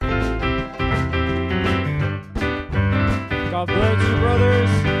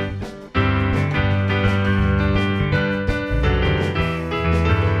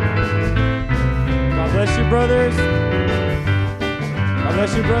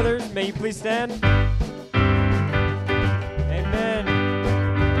you, brothers. May you please stand. Amen.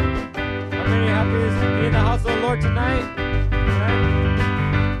 How many happy to be in the house of the Lord tonight?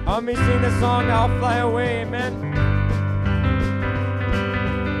 Amen. Help me sing the song, I'll fly away. Amen.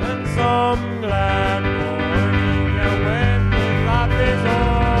 And some glad morning, and when this life is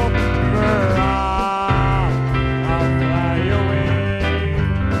over, I'll fly away.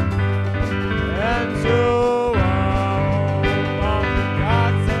 And to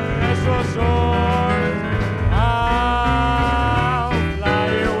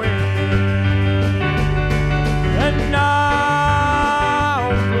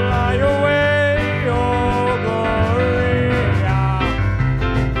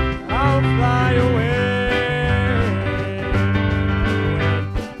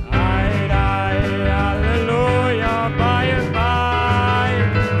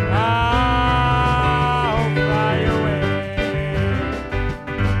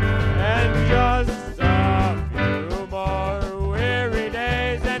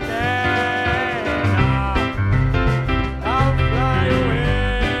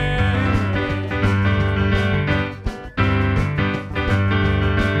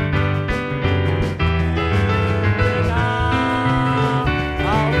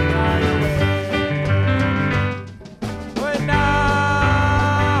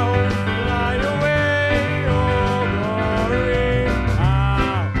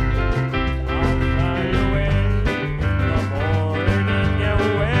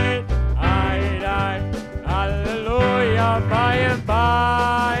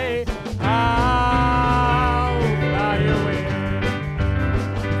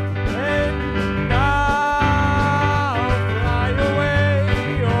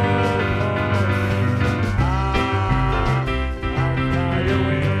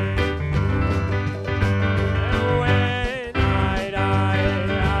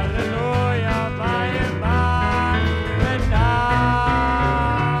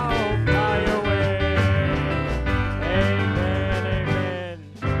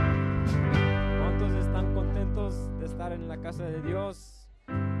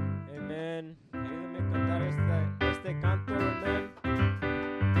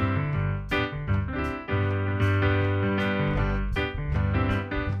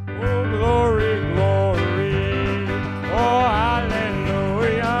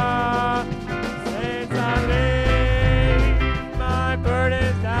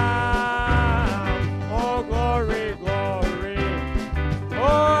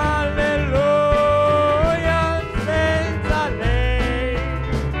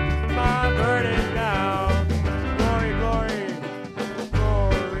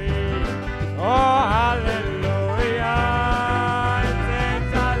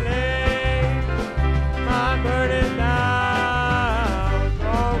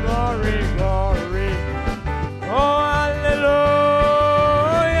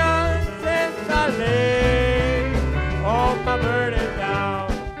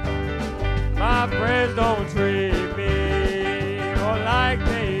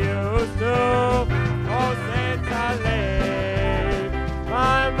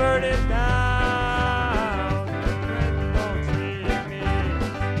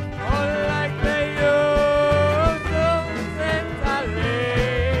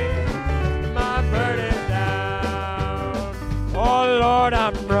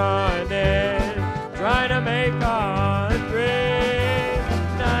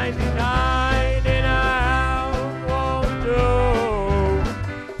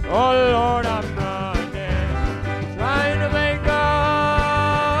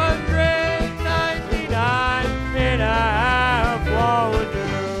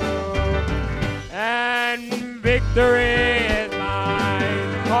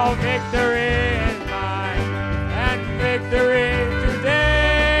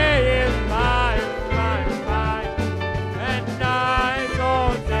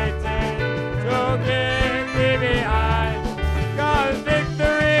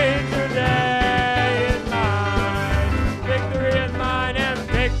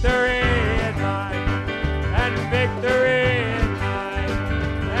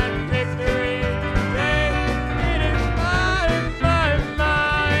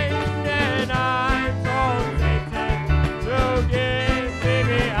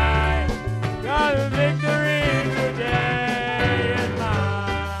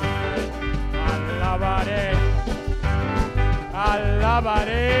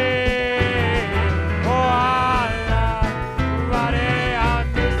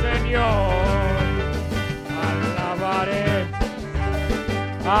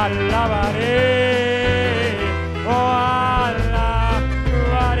alabaré, oh alabaré.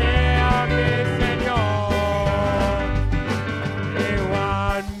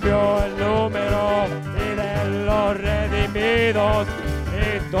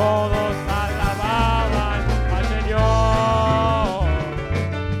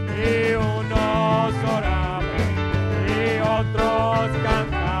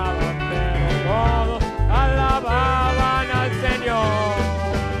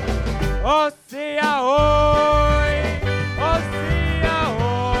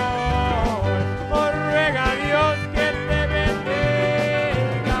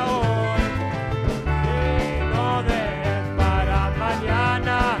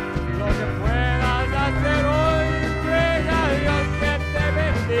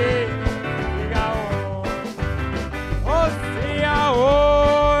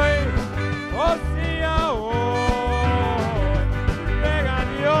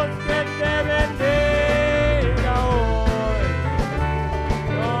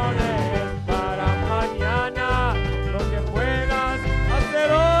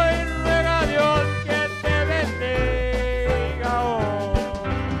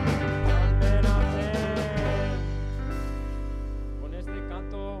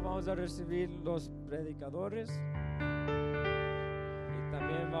 vamos a recibir los predicadores y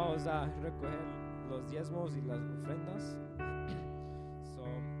también vamos a recoger los diezmos y las ofrendas. So,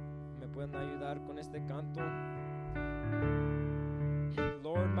 me pueden ayudar con este canto.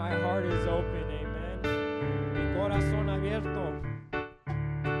 Lord, my heart is open, amen. Mi corazón abierto.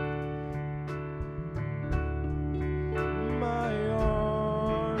 My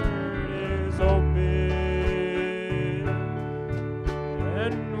heart is open,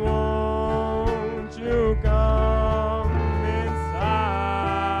 and won't you come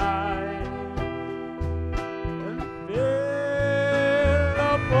inside and fill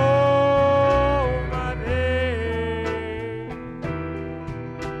up all my days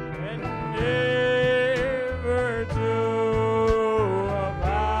and never to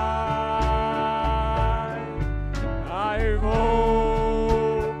abide. I've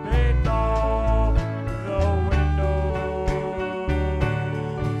opened all the windows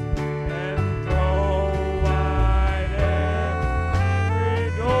and thrown wide every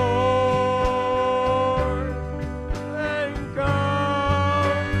door. Then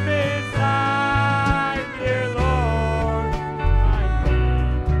come beside, dear Lord. I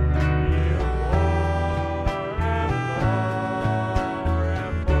need you more and more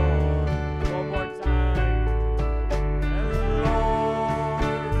and more. One more time. And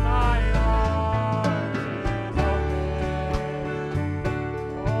Lord, my heart is open.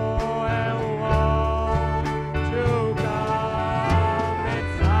 Oh, and won't you come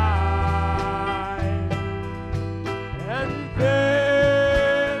inside and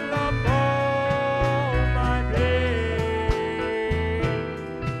fill up all my days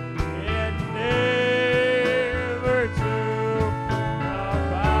and never to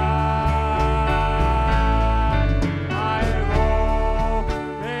abide. I've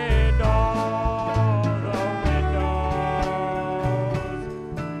opened all the windows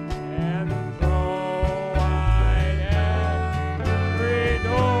and thrown wide every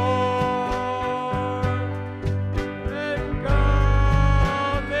door. Then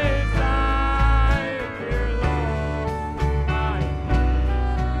come beside, dear Lord. I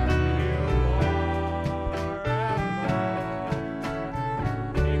need you more and more.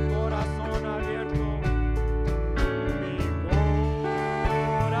 Mi corazón abierto, mi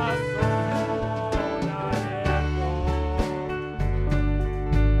corazón abierto.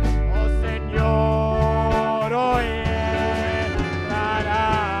 Oh Señor, hoy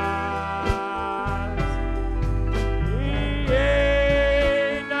entrarás y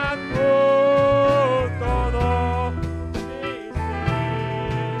llena tú todo mi ser,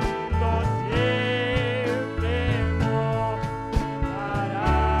 siempre morarás.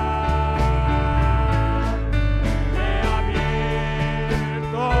 He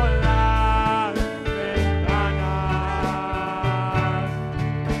abierto las ventanas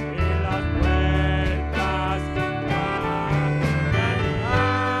y las puertas abiertas.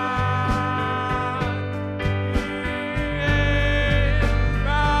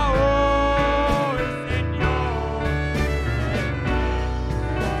 Entra hoy, Señor,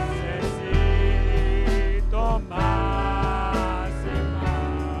 necesito más y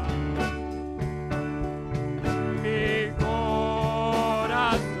más. Mi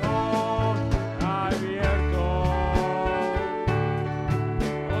corazón abierto.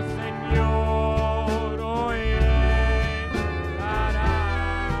 Oh Señor, hoy entrarás.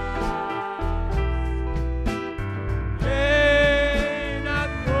 Llena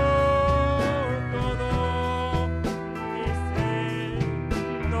todo mi ser,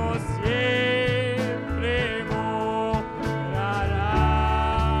 no siempre morarás.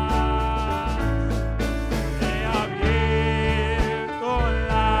 He abierto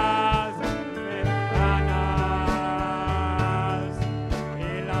las ventanas y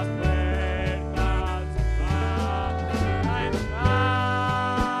las puertas para entrar.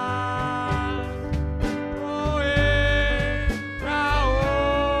 Oh, entra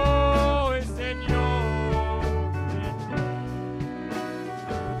hoy, Señor,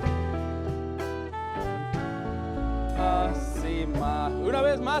 Así más. Una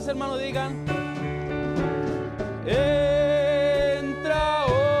vez más, hermano, digan. Entra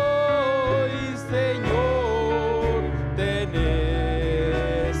hoy, Señor, te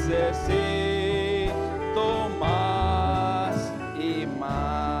necesito más y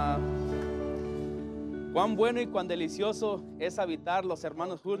más. Cuán bueno y cuán delicioso es habitar los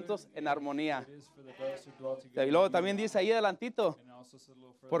hermanos juntos en armonía. Y luego también dice ahí adelantito,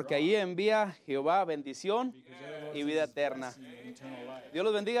 porque ahí envía Jehová bendición y vida eterna. Dios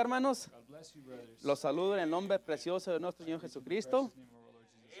los bendiga, hermanos. Los saludo en el nombre precioso de nuestro Señor Jesucristo.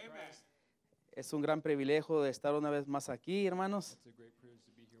 Es un gran privilegio de estar una vez más aquí, hermanos.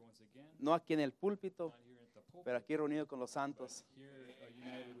 no aquí en el púlpito, pero aquí reunido con los santos.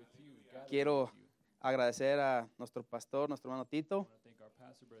 Quiero agradecer a nuestro pastor, nuestro hermano Tito,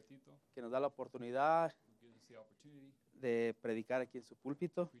 que nos da la oportunidad de predicar aquí en su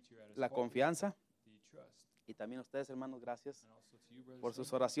púlpito, la confianza. Y también a ustedes, hermanos, gracias por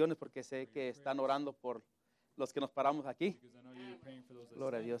sus oraciones, porque sé que están orando por los que nos paramos aquí.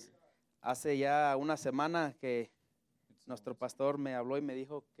 Gloria a Dios. Hace ya una semana que nuestro pastor me habló y me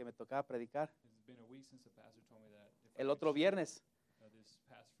dijo que me tocaba predicar el otro viernes.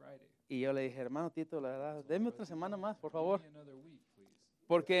 Y yo le dije, hermano Tito, la verdad, denme otra semana más, por favor.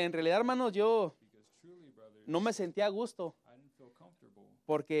 Porque en realidad, hermanos, yo no me sentía a gusto,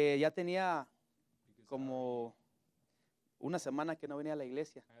 porque ya tenía como una semana que no venía a la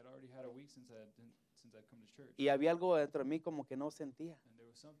iglesia. Y había algo dentro de mí como que no sentía.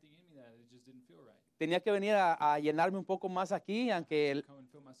 Tenía que venir a llenarme un poco más aquí, aunque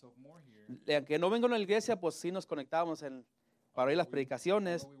no vengo a la iglesia, pues sí nos conectábamos para oír las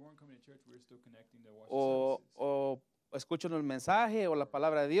predicaciones, o escucho el mensaje o la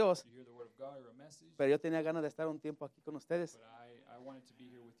palabra de Dios. Pero yo tenía ganas de estar un tiempo aquí con ustedes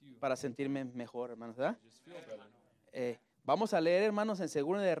para sentirme mejor, hermanos, ¿verdad? Vamos a leer, hermanos, en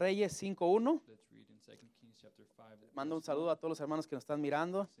 2 de Reyes 5:1. Mando un saludo a todos los hermanos que nos están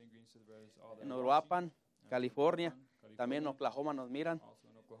mirando en Uruapan, California, también en Oklahoma nos miran,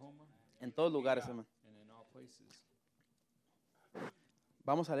 en todos lugares, hermano.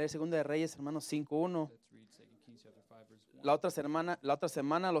 Vamos a leer 2 de Reyes, hermanos, 5:1. La otra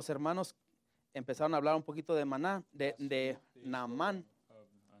semana los hermanos empezaron a hablar un poquito de Maná, de Naamán.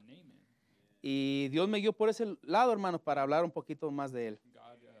 Y Dios me guió por ese lado, hermanos, para hablar un poquito más de él.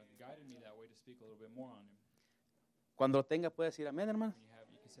 Cuando lo tenga, puede decir amén, hermano.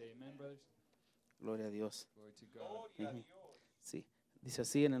 Gloria a Dios. Sí, dice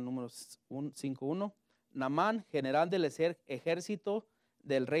así en el número 5:1. Naamán, general del ejército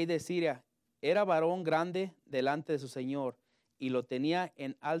del rey de Siria, era varón grande delante de su señor y lo tenía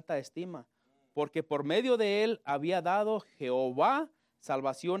en alta estima, porque por medio de él había dado Jehová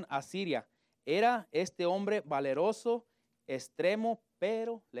salvación a Siria. Era este hombre valeroso, extremo,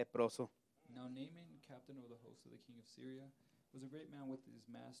 pero leproso. Now Naaman, captain of the host of the king of Syria, was a great man with his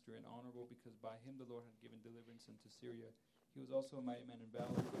master and honorable, because by him the Lord had given deliverance unto Syria. He was also a mighty man in valor,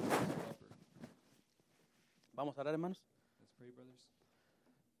 but he was a leper. Vamos a orar, hermanos. Let's pray, brothers.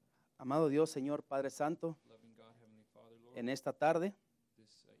 Amado Dios, Señor Padre Santo, Loving God, Heavenly Father, Lord, en esta tarde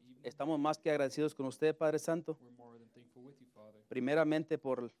this evening, estamos más que agradecidos con usted, Padre Santo. we're more than thankful with you, Father. Primeramente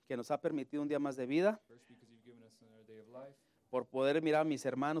por que nos ha permitido un día más de vida, First, because you've given us another day of life. por poder mirar a mis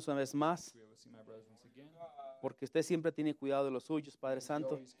hermanos una vez más, To be able to see my brothers once again. porque usted siempre tiene cuidado de los suyos, Padre You Santo.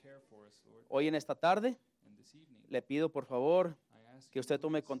 always care for us, Lord. Hoy en esta tarde And this evening, le pido por favor I ask que you, usted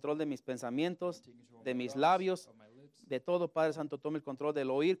tome please, control de mis pensamientos, take control of de my mis thoughts, labios, of my lips, de todo, Padre Santo. Tome el control del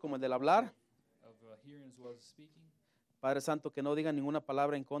oír como el del hablar. of hearing as well as speaking, Padre Santo, que no diga ninguna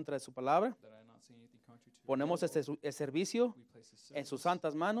palabra en contra de su palabra. that I not say anything contrary to your Ponemos word, Lord. este servicio We place this en sus service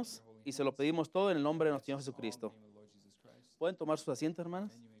santas manos y se lo pedimos todo en el nombre de nuestro Señor Jesucristo. ¿Pueden tomar sus asientos,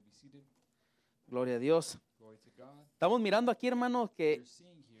 hermanos? And you may be seated. Gloria a Dios. Glory to God. Estamos mirando aquí, hermanos, que You're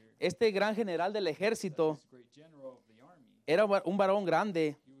seeing here este gran general del that ejército this great general of the army, era un varón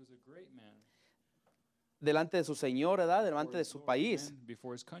grande he was a great man delante de su Señor, ¿verdad? Delante before de his su Lord, país. amen,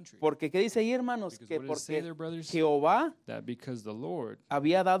 before his country. Porque, ¿qué dice ahí, hermanos? Because Que what does it say porque there, brothers? Jehová That because the Lord,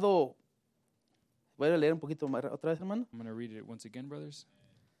 había dado... Voy a leer un poquito más otra vez, hermano. I'm going to read it once again, brothers.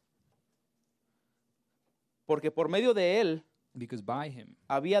 Porque por medio de él Because by him,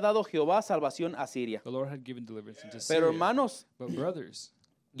 había dado Jehová salvación a Siria. the Lord had given deliverance into Pero, Syria. hermanos, But brothers,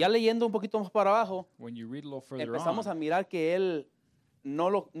 ya leyendo un poquito más para abajo, when you read a little further empezamos a on, mirar que él no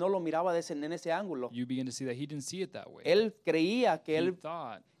lo miraba en ese ángulo. you begin to see that he didn't see it that way. Él creía que He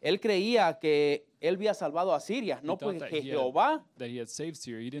thought él había salvado a Siria, no thought porque that he had- Jehová, that he had saved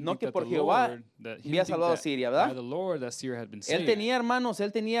Syria. He didn't no think que that por the Jehová Lord, that he había didn't think salvado a that Siria, by ¿verdad? the Lord that Syria had been Él saved. tenía, hermanos,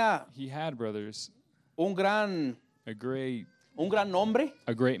 él tenía He had, brothers, un gran nombre,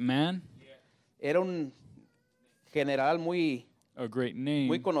 a great man, era un general muy a great name,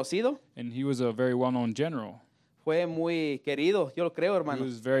 muy conocido, and he was a very well-known general. fue muy querido, yo lo creo, He hermanos.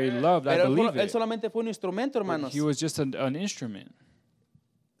 was very loved. I Pero believe él it. solamente fue un instrumento, But hermanos. he was just an instrument.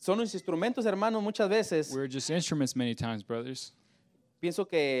 Son los instrumentos, hermanos, muchas veces. We're just instruments many times, brothers. Pienso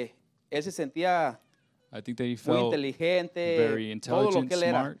que él se sentía I think that he muy felt inteligente, very todo lo intelligent, que él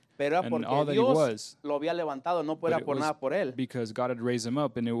era. smart. Pero era And porque all that he Dios was, lo había levantado, no but era it por was nada por él. because God had raised him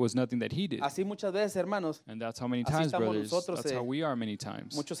up, and it was nothing that he did. Así muchas veces, hermanos, And that's how many así times, estamos brothers. nosotros, That's how we are many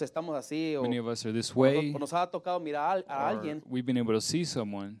times. muchos estamos así, o Many of us are this o way, nos ha tocado mirar a or alguien we've been able to see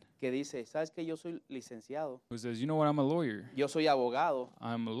someone que dice, ¿sabes qué? Yo soy licenciado, who says, you know what, I'm a lawyer. yo soy abogado,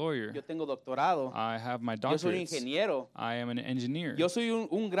 I'm a lawyer. yo tengo doctorado, I have my yo soy doctorates. ingeniero, I am an engineer. yo soy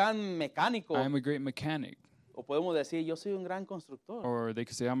un gran mecánico, I am a great mechanic. o podemos decir, yo soy un gran constructor. Or they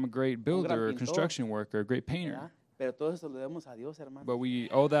could say, I'm a great builder, a pintor. construction worker, a great painter. ¿verdad? Pero todo eso lo debemos a Dios, hermano. But we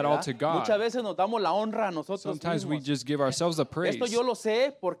owe that all to God. Muchas veces nos damos la honra a nosotros Sometimes we mismos. just give ourselves the praise. Esto yo lo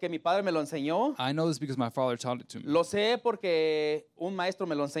sé porque mi padre me lo enseñó. I know this because my father taught it to me. Lo sé porque un maestro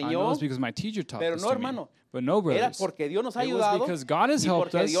me lo I know enseñó. this because my teacher taught Pero this no, to me. hermano. But no, Era brothers. porque Dios nos ha It was ayudado because God has y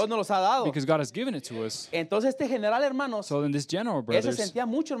helped porque us, Dios nos los ha dado. because God has given it to us. Entonces este general, hermanos, So then this general, él se brothers, sentía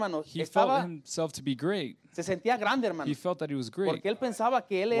mucho, hermanos. he felt Estaba, himself to be great. se sentía grande, He hermanos. felt that he was great. Porque él pensaba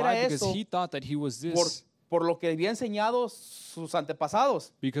que él era Why? Because eso he thought that he was por, this por lo que había enseñado sus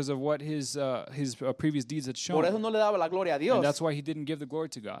antepasados. because of what his previous deeds had Por eso shown. no le daba la gloria a And Dios. that's why he didn't give the glory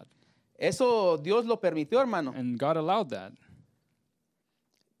to God. Eso Dios lo permitió, hermano. And God allowed that.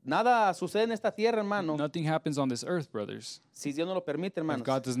 Nada sucede en esta tierra, hermano, Nothing happens on this earth, brothers, si Dios no lo permite, if hermanos.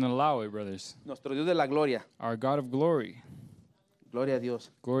 God doesn't allow it, brothers. Nuestro Dios de la gloria. Our God of glory. Gloria a Dios.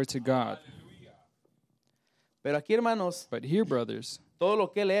 Glory to God. Pero aquí, hermanos, But here, brothers, todo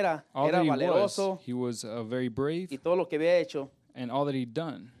lo que él era all that valeroso he was very brave, y todo lo que había hecho, and all that he'd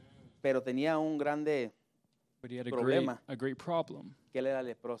done. pero tenía un grande But he had Problema. a great problem, que él era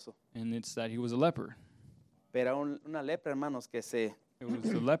leproso. and it's that he was a leper. Pero una lepra, hermanos, que It was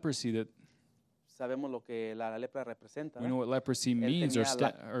the leprosy that sabemos lo que la lepra representa, we know ¿verdad? what leprosy means or,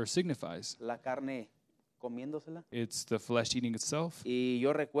 tenía or signifies. La carne comiéndosela. It's the flesh eating itself. Y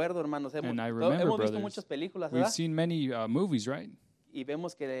yo recuerdo, hermanos, And I remember, hemos visto brothers, muchas películas, We've ¿verdad? seen many movies, right? Y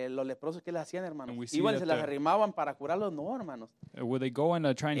vemos que los leprosos que les hacían, hermanos, And we see iban y that se las the- arrimaban para curarlos. No, hermanos. Would they go and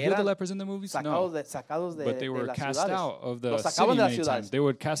try and heal the Eran lepers in the movies? Sacados No. sacados de But they were las cast ciudades. out of the Los city sacaban de las many ciudades. times. They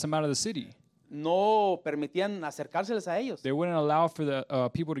would cast them out of the city. No permitían acercárseles a ellos They wouldn't allow for the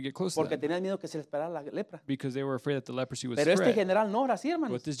people to get close to porque them tenían miedo que se les pegara la lepra. because they were afraid that the leprosy would Pero este spread. general no era así,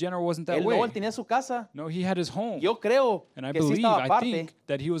 hermanos. But this general wasn't that Él way. no, él tenía su casa. No, he had his home. Yo creo And I que sí believe, estaba I aparte, think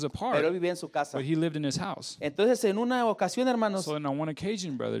that he was a pero él part, vivía en su casa. but he lived in his house. Entonces, en una ocasión, hermanos, So then on one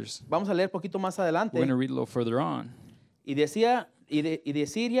occasion, brothers, vamos a leer poquito más we're adelante. going to read a little further on. Y decía, y de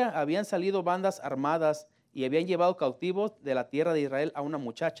Siria habían salido bandas armadas y habían llevado cautivos de la tierra de Israel a una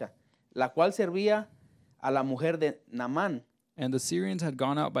muchacha, la cual servía a la mujer de Naamán. And the Syrians had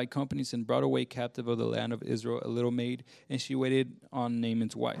gone out by companies and brought away captive of the land of Israel a little maid, and she waited on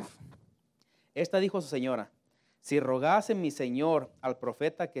Naaman's wife. Esta dijo a su señora, si rogase mi señor al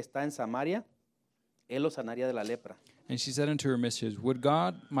profeta que está en Samaria, él lo sanaría de la lepra. And she said unto her mistress, Would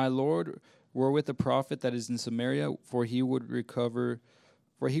God, my Lord, were with the prophet that is in Samaria, for he would recover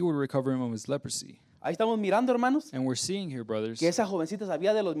him of his leprosy. Ahí estamos mirando, hermanos, And we're seeing here, brothers, que esa jovencita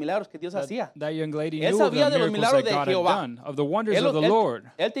sabía de los milagros que Dios hacía. that young lady Él knew of the sabía de los miracles milagros that de God had Jehová. done, of the wonders Él, of the él-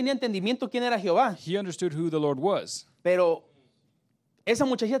 Lord. él tenía entendimiento quién era Jehová, He understood who the Lord was. pero esa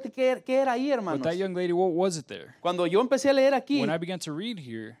muchachita, ¿qué era ahí, But hermanos? that young lady, what was it there? Cuando yo empecé a leer aquí, When I began to read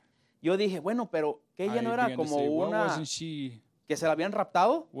here, yo dije, bueno, pero que ella I no era began to como say, well, una que se la habían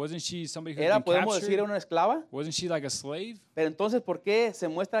raptado, wasn't she somebody who era, had been podemos decir, captured? una esclava, Wasn't she like a slave? pero entonces, ¿por qué se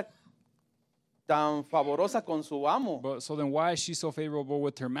muestra tan favorosa con su amo? But so then why is she so favorable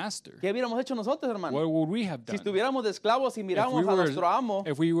with her master? ¿Qué hubiéramos hecho nosotros, hermano? What would we have Si done? estuviéramos de esclavos y miramos a nuestro amo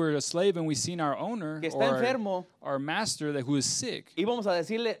If we were a slave and we seen our owner que está or enfermo, our master who is sick, íbamos a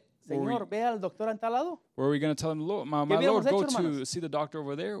decirle, Señor, ve al doctor en tal lado. were we going to tell him, Lord, my ¿Qué Lord, hubiéramos go hecho, to hermanos? see the doctor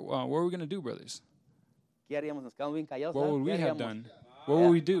over there? What were we going to do, brothers? ¿Qué haríamos? Nos quedamos bien callados. What ¿verdad? would we ¿Qué have haríamos? done? What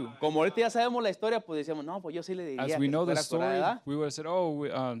would we do? Como ahorita ya sabemos la historia, pues decíamos, no, pues yo sí le diría As que we se know the fuera a curar, story, ¿verdad? we would have said, oh, we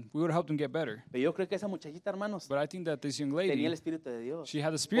would have helped him get better. Pero yo creo que esa muchachita, hermanos, But I think that this young tenía el lady, Espíritu de Dios. she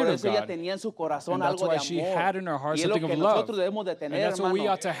had the Por Spirit of eso ella God. tenía en su corazón And that's algo de why she amor. had in her heart Y es lo something que of love. nosotros debemos de And tener, that's what we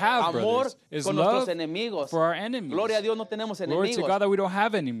hermano. ought to have, Amor brothers, is con nuestros love enemigos. for our enemies. Gloria a Dios, no tenemos Glory to enemigos. God that we don't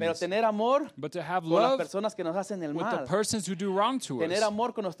have Pero enemies. tener amor But to have con las love personas que nos hacen el with the mal. persons who do wrong to Tener us.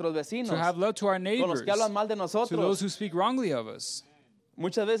 amor con nuestros vecinos. To have love to our Con neighbors. los que hablan mal de To those nosotros. who speak wrongly of us.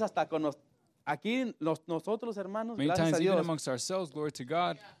 Muchas veces hasta con aquí nosotros, hermanos, Many gracias times, a even Dios, amongst ourselves, glory to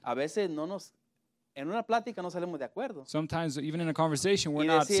God, a veces en una plática no salimos de acuerdo. sometimes even in a conversation, we're Y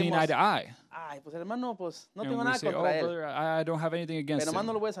not seeing eye decimos, to eye. Ay, pues hermano, pues no And tengo we nada say, oh, contra él, brother, I don't have anything against pero más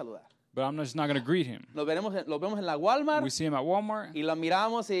no him. lo voy a saludar. but I'm just not going to greet him. Lo vemos en la Walmart We see him at Walmart, y lo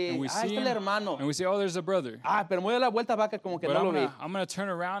miramos y and we see está el him, hermano. and we say, oh, there's a brother. Pero me doy la vuelta para acá como que But no lo vi. I'm gonna turn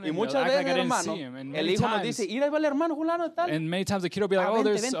around Y and muchas act veces, like I didn't hermano, see him. And el many hijo nos times, dice, ir a ver al hermano fulano de tal. and many times the kid will be like, oh, Vente,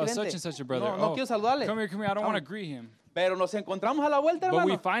 there's vente, such vente. and such a brother. No quiero saludarle. Come here, I don't want to greet him. Pero nos encontramos a la vuelta, But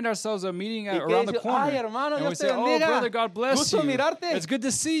we hermano. find ourselves a meeting Y que around the dice, corner. ay, hermano, And we Dios say, te oh, bendiga. brother, God bless Gusto you. mirarte. It's good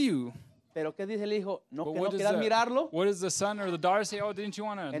to see you. Pero ¿qué dice el hijo? No, But que no what does quieras mirarlo. what does the son or the daughter say? Oh, didn't you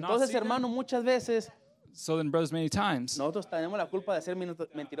want to not Entonces, see them? hermano, muchas veces So then, brothers, many times, nosotros tenemos la culpa de ser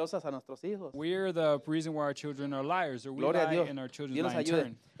mentirosas a nuestros hijos. we're the reason why our children are liars, or we Gloria a lie Dios. and our children Dios nos lie in ayude.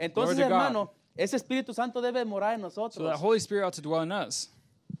 turn. Entonces, Glory to God. hermano, ese Espíritu Santo debe morar en So nosotros. that Holy Spirit ought to dwell in us.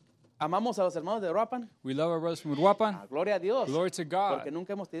 Amamos a los hermanos de Uruapan. We love our brothers from Uruapan. Gloria a Dios. Glory to God. Porque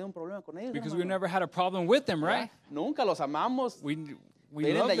nunca hemos tenido un problema con ellos. Because hermano. we've never had a problem with them, right? Nunca los amamos. We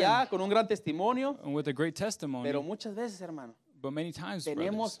Vienen love de allá them con un gran testimonio. and with a great testimony. Pero muchas veces, hermano, But many times,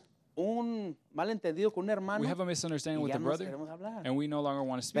 tenemos brothers, un malentendido con un hermano we have a misunderstanding y with ya the no nos brother, queremos hablar. and we no longer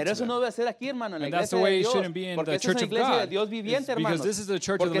want to speak Pero to eso no them. debe ser aquí, hermano, en la And that's iglesia the way de it Dios. shouldn't be in Porque the esta es church la of iglesia de God. Dios viviente, Because hermanos. this is the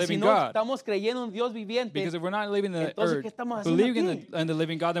church of the Porque si living no God. estamos creyendo en un Dios viviente, Because if we're not living the entonces, or ¿qué estamos haciendo believing aquí? in the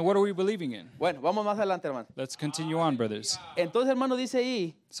living God, then what are we believing in? bueno, vamos más adelante, hermano. Let's continue on, brothers. Entonces, hermano, dice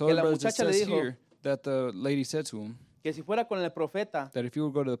ahí So, que la brothers, it muchacha le says dijo here that the lady said to him que si fuera con el profeta, that if you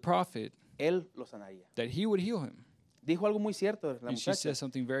would go to the prophet, él lo sanaría. that he would heal him. Dijo algo muy cierto la And she muchacha, said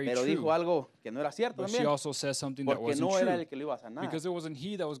something very pero true. dijo algo que no era cierto But she también, also said something that porque wasn't no era true. el que lo iba a sanar. Because it wasn't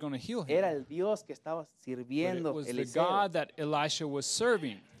he that was going to heal him. Era el Dios que estaba But it sirviendo was the Eliseo. God that Elisha was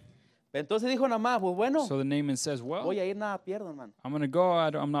serving. Entonces dijo nada más, pues bueno, So the Naaman says, well, voy a ir, nada pierdo, hermano. I'm going to go.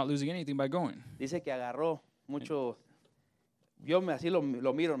 I'm not losing anything by going. Dice que agarró mucho, yo así lo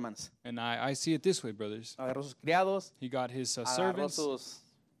miro, hermanos. And I see it this way, brothers. Agarró sus criados, He got his agarró servants. sus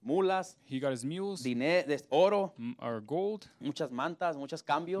mulas, He got his mules, oro, or gold, muchas mantas, muchos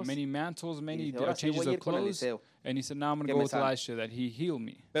cambios. many mantles, many dice, ahora sí changes voy a of ir con clothes. Eliseo, And he said, now I'm going to que go me with sane. Elisha that he heal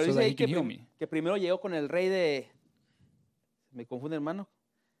me, Pero so dice that he ahí que, can heal me. que primero llegó con el rey de, me confunde, hermano,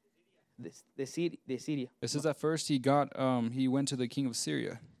 de Siria. It says that first he went to the king of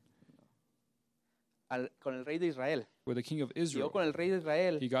Syria, Con el rey de Israel. with the king of Llegó Israel. con el rey de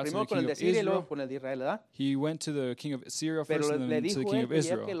Israel. He got to Primero the con el king de of Siria y Israel. luego con el de Israel, ¿verdad? He went to the king of Syria Pero first and le then to the dijo king él of que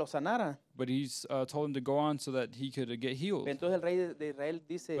ya que Israel. lo sanara. But he told him to go on so that he could get healed. Entonces el rey de Israel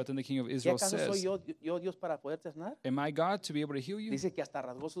dice, But then the king of ¿y Israel acaso soy says, yo Dios para poderte sanar? am I God to be able to heal you? Dice que hasta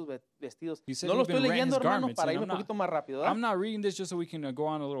rasgó sus vestidos. He said No he lo even estoy rent leyendo, his hermano, garments, para and irme un I'm not- poquito más rápido, ¿verdad? I'm not reading this just so we can go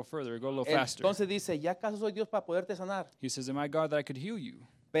on a little further, go a little faster. Entonces dice, ¿ya acaso soy Dios para poderte sanar? He says, am I God that I could heal you?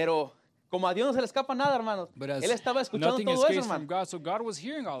 Pero como a Dios no se le escapa nada, hermanos. But as Él estaba escuchando nothing todo eso, escapes from hermano. God, so God was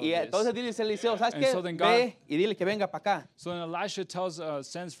hearing all of Y this. entonces dice Eliseo, ¿sabes And qué? so then God- Ve y dile que venga para acá. So then Elisha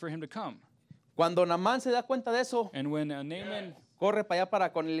sends for him to come. Cuando Naamán se da cuenta de eso, And when Naaman corre para allá para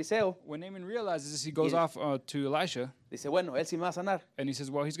con Eliseo. realizes this, he goes Y- off to Elisha, Dice, bueno, él sí me va a sanar. and he says,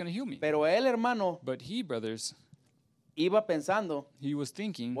 well, he's going to heal me. Pero él, hermano, But he, brothers, iba pensando, he was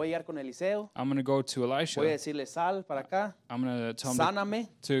thinking, voy a ir con Eliseo, I'm going to go to Elisha. voy a decirle, sal para acá, I'm going to tell him sáname.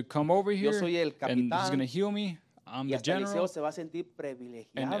 to come over Yo here, soy el and he's capitán. going to heal me. I'm Y the hasta Eliseo general. se va a sentir And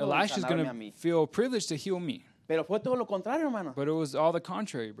privilegiado de Elisha's going sanarme a to mí. feel privileged to heal me. Pero fue todo lo contrario, hermano. But it was all the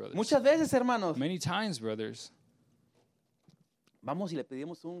contrary, brothers. Muchas veces, hermanos, Many times, brothers, vamos y le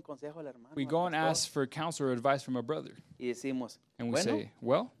pedimos un consejo al hermano, we al go and pastor, ask for counsel or advice from a brother. y decimos, And we bueno, say,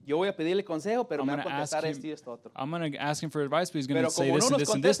 well, yo voy a pedirle consejo, pero I'm me va a gonna ask contestar him- esto y esto otro. I'm going to ask him for advice, but he's going Pero to say como this no and nos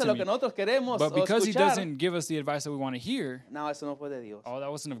this and this contesta to lo me. que nosotros queremos But o because he escuchar, doesn't give us the advice that we want to hear, no, eso no fue de Dios. oh, that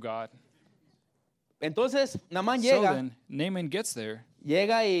wasn't of God. Entonces, Naamán So llega, then, Naaman gets there,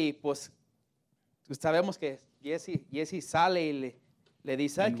 y pues sabemos que Jesse sale y le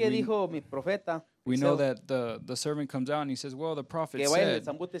dice, ¿sabes And qué we- dijo mi profeta? we know Eliseo? that the servant comes out and he says, well, the prophet Que vaya y said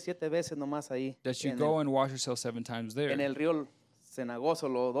zambute 7 veces nomás ahí that you en go and wash yourself 7 times there. en el río cenagoso,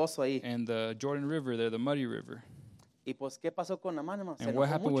 lodoso ahí. And the Jordan River there, the muddy river. Y pues, ¿qué pasó con Naamán, hermano? Se And what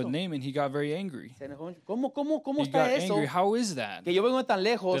enojó happened with mucho. Naaman? He got very angry. Se enojó mucho. ¿Cómo He está got eso? angry. How is that? Que yo vengo de tan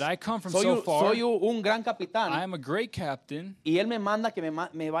lejos, That I come from soy, so far. soy un gran capitán, I am a great captain, y él me manda que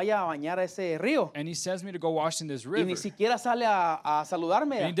me vaya a bañar a ese río. and he sends me to go wash in this Y river. ni siquiera sale a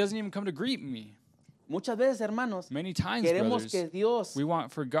saludarme. And he doesn't even come to greet me. Muchas veces, hermanos, Many times, queremos brothers, que Dios we want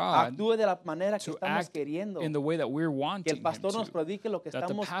for God actúe de la manera que to estamos act queriendo. in the way that we're Que wanting el him pastor nos to. predique lo que That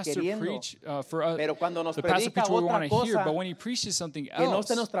the estamos pastor queriendo. preach for us. Pero cuando nos The pastor predica preach what we otra want to hear, cosa but when he preaches something que no else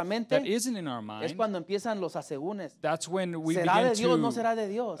está en nuestra mente, that isn't in our es mind, cuando empiezan los asegúnes. that's when we ¿Será de begin Dios? ¿No to será de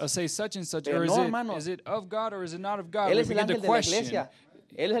Dios? say such and such, Pero or no, hermano. is it of God or is it not of God? Él We es el begin to ángel de la question. iglesia.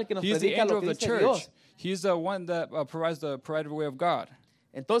 Él es el que nos He's the predica angel lo of que the dice church. Dios. He's the one that provides the way of God.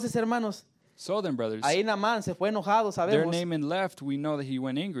 Entonces, hermanos, So then, brothers, ahí Naamán se fue enojado, there sabemos, Naaman left. We know that he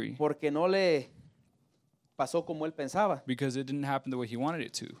went angry porque no le pasó como él pensaba. because it didn't happen the way he wanted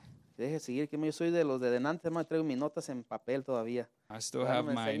it to. Deje seguir, que yo soy de los de delante, hermano, traigo mis notas en papel todavía. I still Todavía have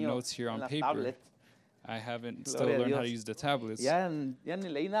no me my enseño notes here en on la paper. tablet. I haven't still Gloria a learned how to Dios. use the tablets. Ya ni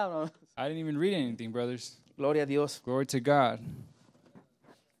leí nada. ¿No? I didn't even read anything, brothers. Gloria a Dios. Glory to God.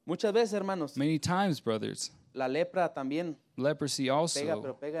 Muchas veces, hermanos, Many times, brothers, la lepra también leprosy pega, also,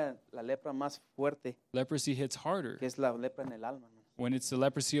 pero pega la lepra más fuerte, leprosy hits harder que es la lepra en el alma, hermano. when it's the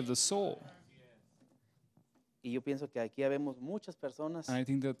leprosy of the soul. Y yo pienso que aquí habemos muchas personas And I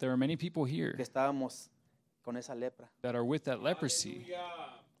think that there are many people here que estábamos con esa lepra. that are with that leprosy.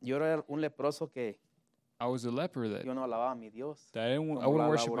 Yo era un leproso que I was a leper that, yo no alababa a mi Dios. that I Como wouldn't la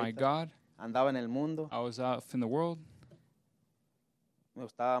worship alabo my ahorita. God. Andaba en el mundo, I was out in the world. me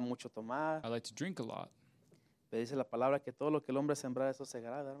gustaba mucho tomar. I like to drink a lot. Pero dice la palabra que todo lo que el hombre sembra, eso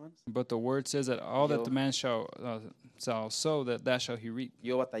segará, hermanos. But the word says that all Yo- that the man shall sow, that shall he reap.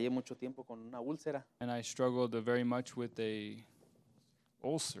 Yo batallé mucho tiempo con una úlcera. And I struggled very much with a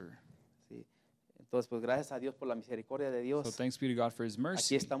ulcer. ¿Sí? Entonces, pues gracias a Dios por la misericordia de So Dios. thanks be to God for his Aquí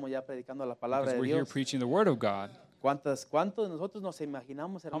mercy. estamos ya predicando la palabra Because de we're here Dios. preaching the word of God. ¿Cuántos de nosotros nos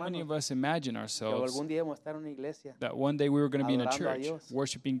imaginamos, How many hermanos, of us imagine que ourselves algún día vamos a estar en una iglesia? that one day we were going to be in a Adorando a church Dios.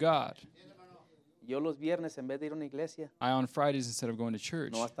 worshiping God? Yo los viernes, en vez de ir a una iglesia, I on Fridays, instead of going to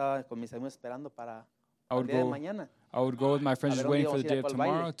church, no estaba con mis amigos esperando para I el would día de go. mañana. I would go with my friends, A just ver, waiting ¿dónde for the vamos a ir day a of cuál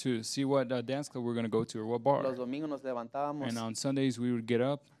baile? tomorrow to see what dance club we're going to go to or what bar. Los domingos nos levantábamos, And on Sundays we would get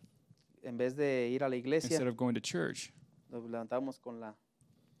up en vez de ir a la iglesia, instead of going to church, nos levantábamos con la,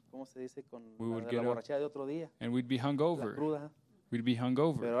 ¿cómo se dice? Con We la, would de get la up. borrachera de otro día, and we'd be la hungover. cruda. We'd be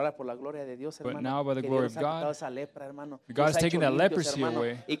hungover. Pero ahora por la gloria de Dios, But hermano, now by the que glory Dios of ha quitado God, esa lepra, hermano. God Nos has ha taken hecho that limpios, leprosy hermano.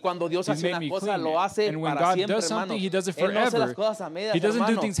 away. Y cuando Dios He's hace made una me cosa, clean. lo hace And when para God siempre, does hermano. something, He does it Él no hace las forever. cosas a medias, He doesn't do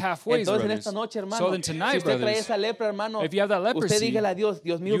hermano. things halfways, Entonces en brothers. esta noche, hermano, So then tonight, si usted trae brothers, esa lepra, hermano, if you have that usted leprosy, dígale a Dios,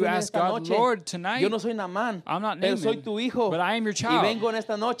 Dios mío, you ven en ask esta God, noche. Lord, tonight, Yo no soy Naamán, I'm not pero soy Naaman, tu hijo. but I am your Y child. vengo en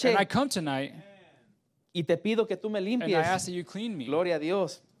esta noche And I come tonight, y te pido que tú me and I limpies. ask that you clean me. Gloria a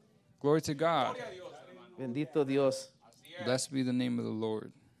Dios. Glory to God. Bendito Dios. Blessed be the name of the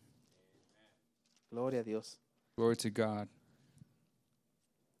Lord. Gloria a Dios. Glory to God.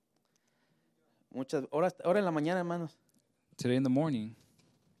 Muchas horas, ahora en la mañana, hermanos, Today in the morning,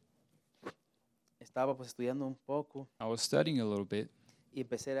 estaba pues estudiando un poco I was studying a little bit, y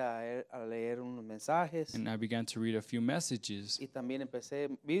empecé a leer unos mensajes and I began to read a few messages. y también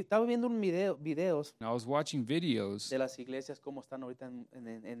estaba viendo videos And I was watching videos de las iglesias cómo están ahorita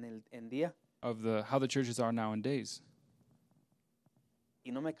en día of how the churches are nowadays.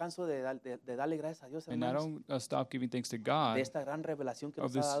 y no me canso de darle gracias a Dios, And I hermanos, don't stop giving thanks to God de esta gran revelación que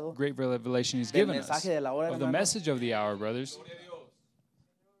of nos ha this dado, great revelation He's del given us, mensaje de la hora, of the hermanos, message of the hour, brothers.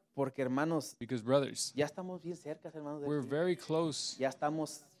 porque hermanos, Because, brothers, ya estamos bien cerca, hermanos, we're very close. ya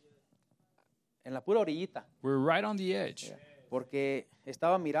estamos en la pura orillita, We're right on the edge. porque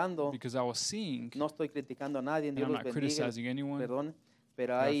estaba mirando, Because I was seeing, no estoy criticando a nadie, and Dios I'm los not bendiga, criticizing anyone, perdón,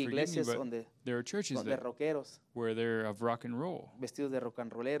 pero God hay forgive me, iglesias but donde there are churches that rockeros, where they're of rock and roll. vestidos de rock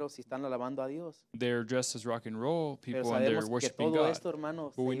and rolleros y están alabando a Dios. They're dressed as rock and roll Pero people, and they're sabemos que worshiping todo God. esto,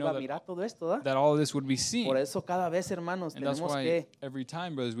 hermanos, But se we know iba a that- mirar todo esto, ¿verdad? That all of this would be seen. Por eso cada vez, hermanos, And that's tenemos why que every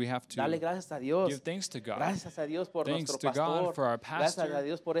time, brothers, we have darle to gracias a Dios. give thanks to God. Gracias a Dios por Thanks nuestro to God pastor. for our Gracias pastor. a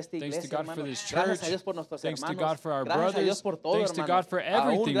Dios por esta Thanks to iglesia, God for hermano. this Gracias church. a Dios por nuestros Thanks to hermanos. God for our Gracias a Dios brothers. por todo, Thanks to hermano. God for Aún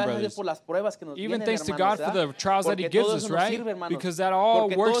everything, gracias a Dios brothers. por las pruebas que nos Even vienen, thanks to hermanos, God for ¿verdad? the trials that He Porque gives todo us, eso nos right? sirve, hermanos. Because that all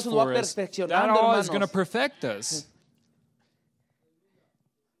Porque todo works eso nos va for us. That perfeccionando, all is going to hermanos. perfect us.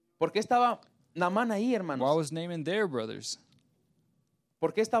 ¿Por qué estaba Naamán ahí, Why hermanos? was Naaman there, brothers?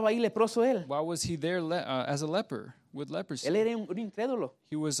 ¿Por qué estaba ahí leproso él? Why was he there as a leper with leprosy? Él era un incrédulo.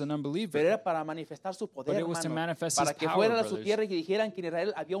 He was an Pero unbeliever. era para manifestar su poder, But it was to hermano, manifest para his que power, fueran a su brothers. tierra y que dijeran que en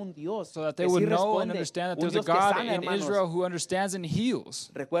Israel había un Dios So that they que would sí know and responde, understand that un there's a Dios que God sana, in hermanos. Israel who understands and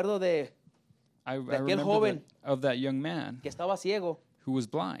heals. Recuerdo de I aquel remember joven of that young man que estaba ciego who was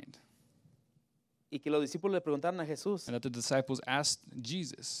blind. y que los discípulos le preguntaron a Jesús, And that the disciples asked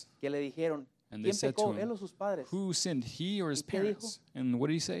Jesus, que le dijeron, and they ¿quién said pecó, to él him, o sus padres? who sinned, he or his ¿Y qué dijo? parents? And what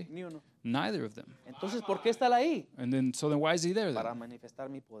did he say? Ni uno. Neither of them. Entonces, ¿por qué está él ahí? And then, so then why is he there Para then? manifestar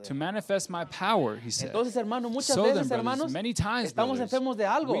mi poder. To manifest my power, he said. Entonces, hermano, muchas So then, veces, brothers, hermanos, many times, estamos brothers, enfermos de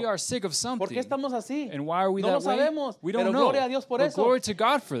algo. we are sick of ¿Por something. qué estamos así? And why are we No that lo way? sabemos, We don't pero know. gloria a Dios por But eso. glory to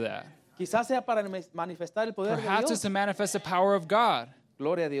God for that. Quizás sea para manifestar el poder de Perhaps Dios. it's to manifest the power of God.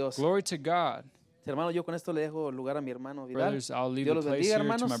 Gloria a Dios. Glory to God. Hermano, yo con esto le dejo lugar a mi hermano Vidal. Brothers, I'll leave Dios the los place bendiga, here to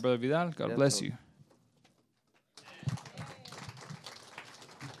hermanos. my brother Vidal. God Gracias, bless brother. you.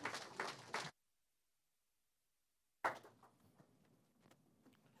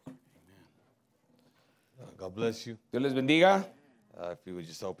 God bless you. Dios les bendiga. If you would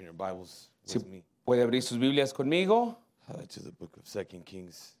just open your Bibles Si with me puede abrir sus Biblias conmigo to the book of 2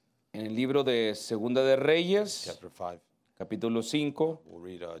 Kings, en el libro de Segunda de Reyes, chapter 5. capítulo 5. We'll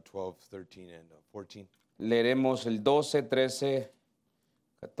read 12, 13, and 14. Leeremos el 12, 13,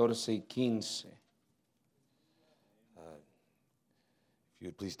 14 y 15. If you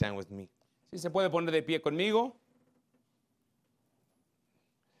would please stand with me. Si se puede poner de pie conmigo.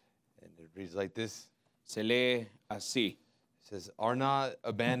 And it reads like this. Se lee así. It says, Are not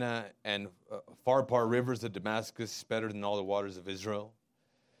Abana and Pharpar rivers of Damascus better than all the waters of Israel?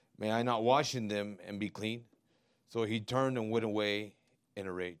 May I not wash in them and be clean? So he turned and went away in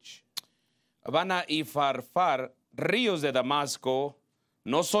a rage. Habana y Farfar, ríos de Damasco,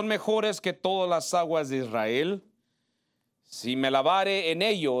 ¿no son mejores que todas las aguas de Israel? Si me lavare en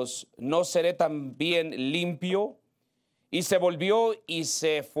ellos, ¿no seré también limpio? Y se volvió y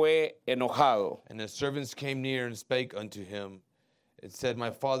se fue enojado. And his servants came near and spake unto him, and said,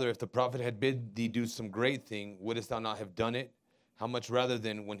 My father, if the prophet had bid thee do some great thing, wouldest thou not have done it? How much rather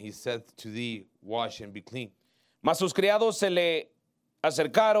than when he saith to thee, Wash and be clean? Mas sus criados se le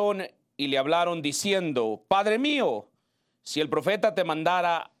acercaron y le hablaron diciendo, Padre mío, si el profeta te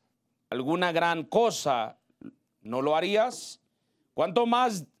mandara alguna gran cosa, ¿no lo harías? ¿Cuánto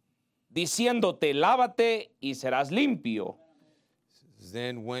más diciéndote, lávate y serás limpio?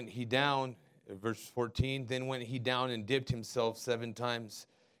 Then went he down, verse 14, then went he down and dipped himself 7 times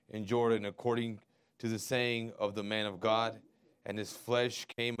in Jordan, according to the saying of the man of God. And his flesh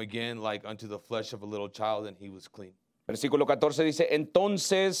came again like unto the flesh of a little child, and he was clean. Versículo 14 dice,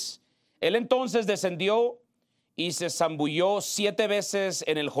 él entonces descendió y se zambulló 7 veces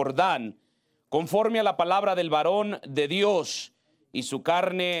en el Jordán, conforme a la palabra del varón de Dios, y su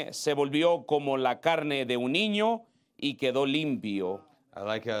carne se volvió como la carne de un niño y quedó limpio. I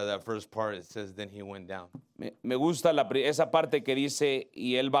like that first part. It says, then he went down. Me gusta esa parte que dice,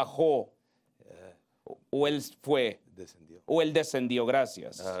 y él bajó, o él fue, Descendió. o él descendió,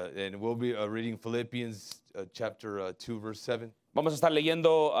 gracias. And we'll be reading Philippians chapter 2, verse 7. Vamos a estar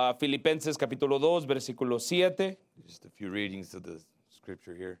leyendo Filipenses capítulo 2, versículo 7. Just a few readings of the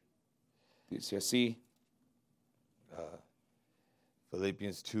scripture here. Dice así,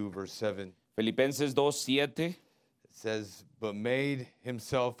 Philippians 2, verse 7. Filipenses 2, 7. It says, But made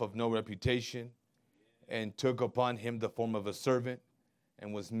himself of no reputation, and took upon him the form of a servant,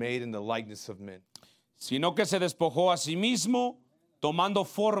 and was made in the likeness of men. Sino que se despojó a sí mismo, tomando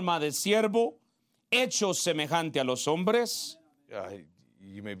forma de siervo, hecho semejante a los hombres.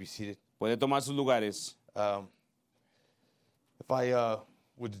 You may be seated. Puede tomar sus lugares. If I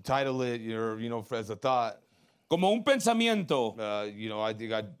would title it, as a thought, Como un pensamiento, I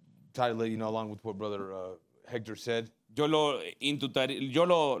think I'd title it, along with what Brother Hector said. yo lo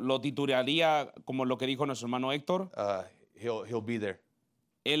titularía como lo que dijo nuestro hermano Héctor. He'll be there.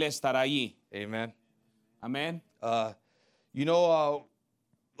 Él estará allí. Amen. Amén.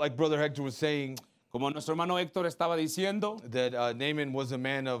 Like Brother Hector was saying, Como nuestro hermano Héctor estaba diciendo, that Naaman was a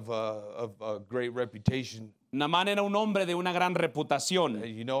man of great reputation. Naamán era un hombre de una gran reputación.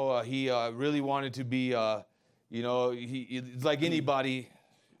 He really wanted to be, it's like anybody.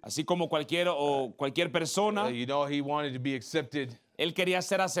 Así como cualquier persona, He wanted to be accepted, él quería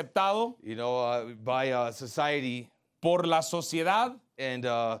ser aceptado by society. por la sociedad.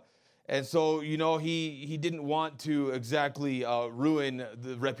 And so, he didn't want to exactly ruin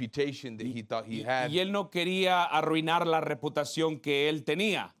the reputation that he thought he had. Y él no quería arruinar la reputación que él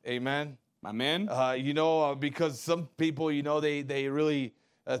tenía. Amen. Amén. Because some people, they really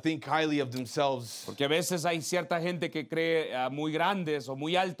think highly of themselves. Porque a veces hay cierta gente que cree muy grandes o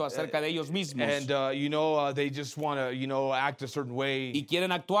muy alto acerca de ellos mismos. And, they just want to, act a certain way. Y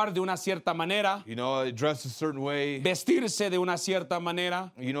quieren actuar de una cierta manera, Dress a certain way. vestirse de una cierta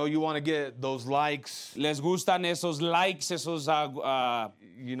manera. You want to get those likes. Les gustan esos likes, esos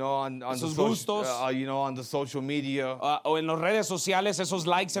On esos the gustos. on the social media. O en las redes sociales, esos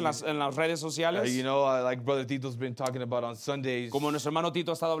likes en las redes sociales. Like Brother Tito's been talking about on Sundays. Como nuestro hermano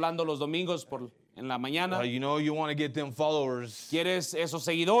Tito ha estado hablando los domingos en la mañana. You want to get them followers. Quieres esos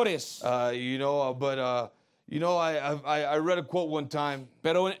seguidores. I read a quote one time.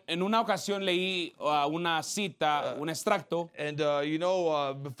 Pero en una ocasión leí una cita, un extracto. And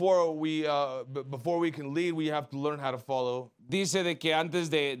before we can lead, we have to learn how to follow. Dice de que antes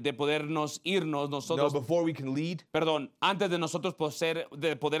de podernos irnos, nosotros, before we can lead. perdón, antes de nosotros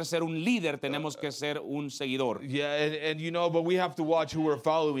poder ser un líder, tenemos que ser un seguidor. Yeah, and but we have to watch who we're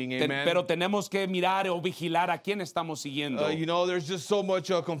following, amen. Pero tenemos que mirar o vigilar a quién estamos siguiendo. There's just so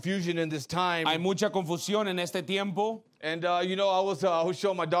much confusion in this time. Hay mucha confusión en este tiempo. And you know, I was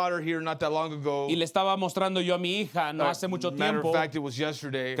showing my daughter here not that long ago. Y le estaba mostrando yo a mi hija no hace mucho Matter tiempo. of fact, it was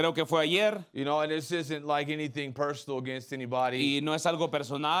yesterday. Creo que fue ayer. You know, and this isn't like anything personal against anybody. Y no es algo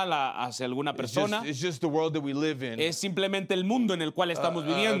personal hacia alguna persona. It's just the world that we live in. Es simplemente el mundo en el cual estamos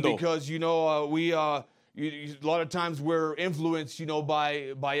viviendo. Because you know, a lot of times we're influenced, you know,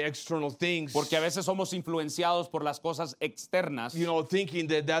 by external things. Porque a veces somos influenciados por las cosas externas. You know, thinking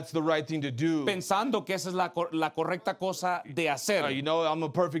that that's the right thing to do. Pensando que esa es la correcta cosa de hacer. You know, I'm a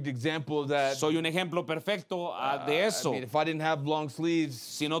perfect example of that. Soy un ejemplo perfecto de eso. I mean, if I didn't have long sleeves,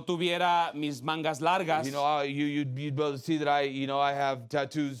 Si no tuviera mis mangas largas, you know, you'd be able to see that I have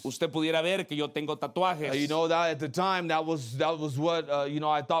tattoos. usted pudiera ver que yo tengo tatuajes. You know, that at the time that was what you know,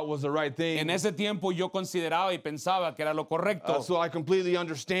 I thought was the right thing. En ese tiempo yo consideraba y pensaba que era lo correcto. So I completely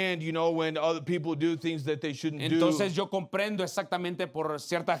understand, you know, when other people do things that they shouldn't Entonces do. yo comprendo exactamente por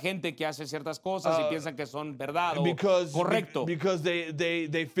cierta gente que hace ciertas cosas y piensan que son verdad o correcto. Because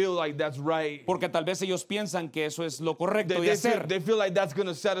they feel like that's right. Porque tal vez ellos piensan que eso es lo correcto de hacer. They feel like that's going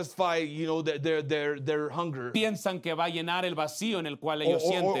to satisfy, you know, their hunger. Piensan que va a llenar el vacío en el cual ellos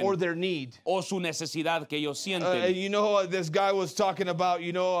sienten. Or their need. O su necesidad que ellos sienten. You know, this guy was talking about,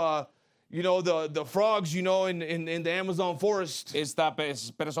 you know, the frogs, you know, in the Amazon forest. Esta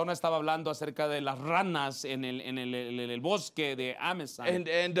persona estaba hablando acerca de las ranas en el bosque de Amazon.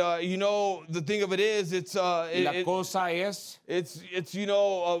 And you know, the thing of it is, La cosa es, it's you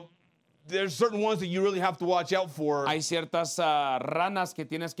know, there's certain ones that you really have to watch out for. hay ciertas ranas que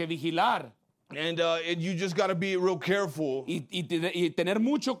tienes que vigilar And you just got to be real careful. y tener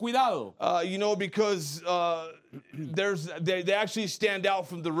mucho cuidado. You know, because they actually stand out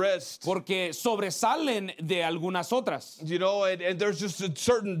from the rest. Porque sobresalen de algunas otras. You know, and there's just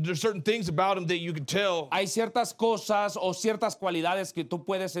certain things about them that you can tell. Hay ciertas cosas o ciertas cualidades que tú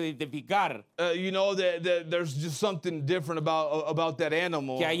puedes identificar. You know, that there's just something different about that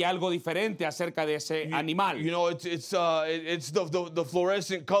animal. Que hay algo diferente acerca de ese animal. You know, it's the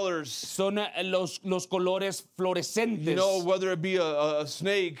fluorescent colors. Son los colores fluorescentes. You know, whether it be a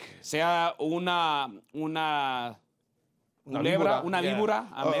snake, sea una culebra, una víbora,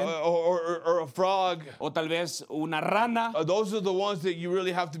 amén. Or a frog. O tal vez una rana. Those are the ones that you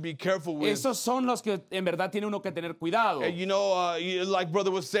really have to be careful with. Esos son los que en verdad tiene uno que tener cuidado. And you know, like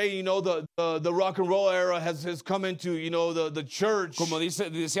brother was saying, you know, the rock and roll era has come into, you know, the church. Como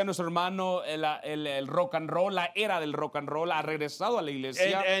decía nuestro hermano, el rock and roll, la era del rock and roll ha regresado a la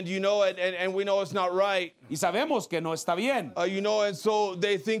iglesia. And you know, and we know it's not right. Y sabemos que no está bien. You know, and so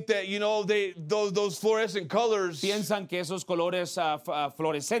they think that, you know, those fluorescent colors. Piensan que esos colores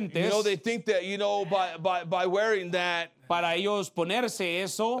fluorescentes. You know, they think that, you know, by wearing that. Para ellos ponerse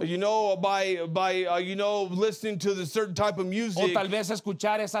eso. You know, by you know, listening to the certain type of music. O tal vez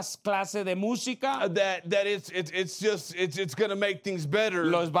escuchar esas clases de música. That it's going to make things better.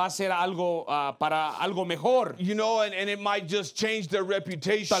 Los va a hacer algo para algo mejor. You know, and it might just change their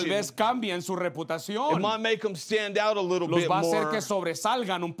reputation. Tal vez cambien su reputación. It might make them stand out a little Los bit va a hacer more. que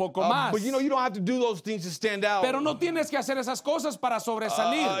sobresalgan un poco más. But you know, you don't have to do those things to stand out. Pero no tienes que hacer esas cosas para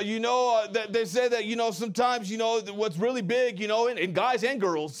sobresalir. You know, they say that, you know, sometimes, you know, what's really big, you know, in guys and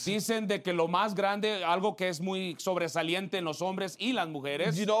girls. Dicen de que lo más grande, algo que es muy sobresaliente en los hombres y las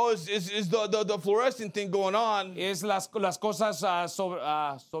mujeres, You know, is the fluorescent thing going on. es las cosas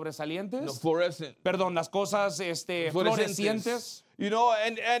sobresalientes. No, fluorescent. Perdón, las cosas florecientes. You know,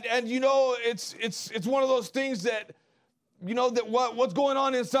 and you know, it's one of those things that, you know, that what's going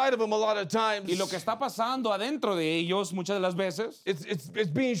on inside of them a lot of times. Y lo que está pasando adentro de ellos muchas de las veces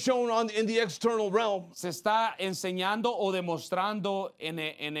It's being shown in the external realm. se está enseñando o demostrando en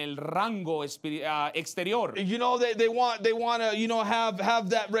el rango exterior. You know, they want to, you know, have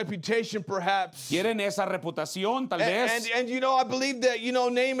that reputation perhaps. Quieren esa reputación tal vez. And you know, I believe that, you know,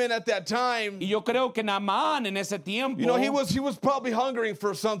 Naaman at that time, Y yo creo que Naamán en ese tiempo you know, he was probably hungering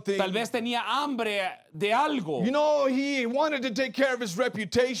for something. tal vez tenía hambre de algo. You know, he wanted to take care of his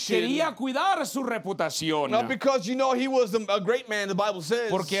reputation. Quería cuidar su reputación. Not because, you know, he was a great man, the Bible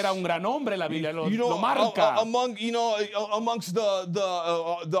says. Porque era un gran hombre, la Biblia You know, lo marca. amongst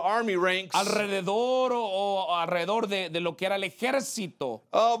the army ranks. Alrededor o alrededor de lo que era el ejército.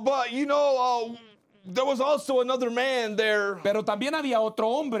 But, you know, there was also another man there. Pero también había otro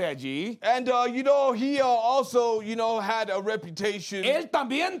hombre allí. And, you know, he also, you know, had a reputation. Él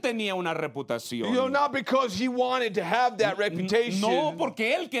también tenía una reputación. You know, not because he wanted to have that reputation. No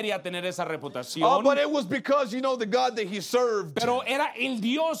porque él quería tener esa reputación. But it was because, you know, the God that he served. Pero era el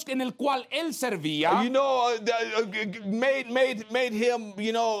Dios en el cual él servía. You know, made him,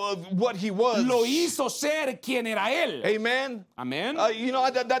 you know, what he was. Lo hizo ser quien era él. Amen. Amén. You know,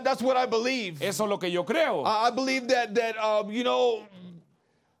 that's what I believe. Eso es lo que yo creo. I believe that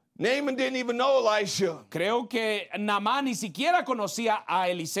Naaman didn't even know Elisha. Creo que Naamán ni siquiera conocía a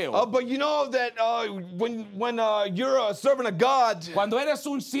Eliseo. But you know that when you're a servant of God, Cuando eres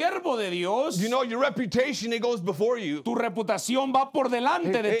un siervo de Dios, you know your reputation, it goes before you. tu reputación va por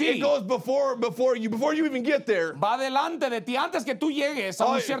delante de It ti. goes before you even get there. Va delante de ti antes que tú llegues a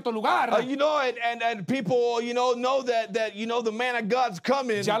un cierto lugar. You know, and people, know that the man of God's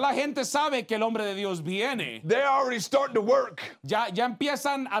coming. Ya la gente sabe que el hombre de Dios viene. They're already starting to work. Ya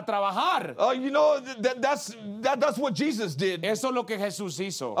empiezan a trabajar. That's what Jesus did. Eso es lo que Jesús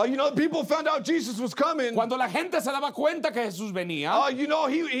hizo. People found out Jesus was coming. Cuando la gente se daba cuenta que Jesús venía,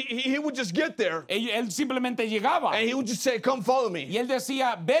 he would just get there. él simplemente llegaba. And he would just say, "Come follow me." Y él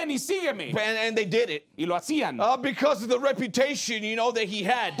decía, ven y sígueme. And they did it. Y lo hacían. Because of the reputation, that he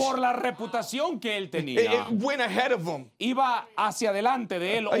had. Por la reputación que él tenía. It went ahead of him. Iba hacia adelante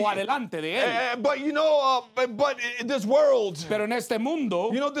de él o adelante de él. But but in this world, Pero en este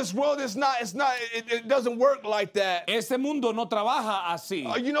mundo, this world it doesn't work like that. este mundo no trabaja así.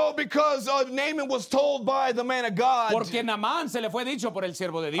 Because Naaman was told by the man of God. Porque Naamán se le fue dicho por el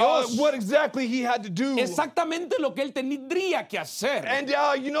siervo de Dios What exactly he had to do. exactamente lo que él tendría que hacer. And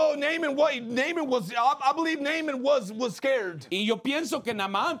Naaman was, I believe Naaman was scared. Y yo pienso que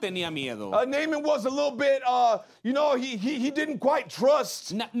Naamán tenía miedo. Naaman was a little bit, he didn't quite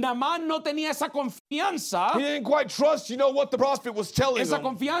trust. Naamán no tenía esa confianza. He didn't quite trust, what the prophet was telling Esa him.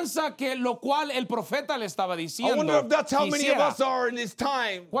 confianza que lo cual el profeta le estaba diciendo. I wonder if that's how many of Quisiera. us are in this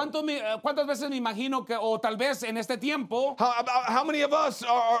time. ¿Cuántas veces me imagino que, o tal vez en este tiempo, How many of us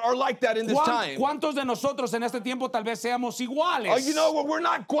are like that in this time? ¿cuántos de nosotros en este tiempo tal vez seamos iguales? We're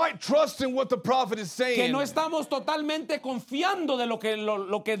not quite trusting what the prophet is saying. Que no estamos totalmente confiando de lo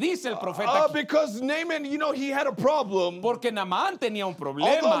que dice el profeta. Because Naaman, he had a problem. Porque Naamán tenía un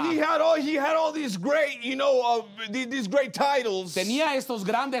problema. Although he had all these great, these great titles. Tenía estos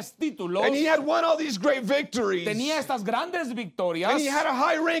grandes títulos. And he had won all these great victories. Tenía estas grandes victorias. And he had a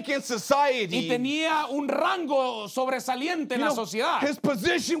high rank in society. Y tenía un rango sobresaliente en la sociedad. His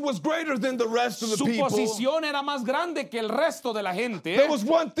position was greater than the rest of the Su people. posición era más grande que el resto de la gente. There was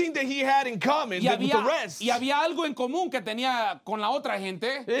one thing that he had in common with the rest. Y había algo en común que tenía con la otra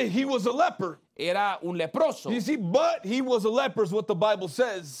gente. He was a leper. Era un leproso. You see, but he was a leper is what the Bible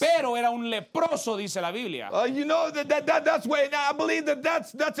says. Pero era un leproso, dice la Biblia. That's why I believe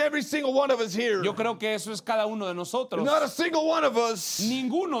that's every single one of us here. Yo creo que eso es cada uno de nosotros. Not a single one of us.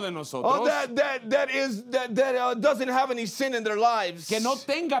 Ninguno de nosotros. That doesn't have any sin in their lives. Que no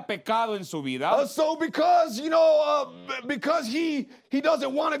tenga pecado en su vida. So because he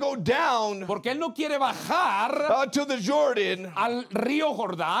doesn't want to go down. Porque él no quiere bajar to the Jordan. Al río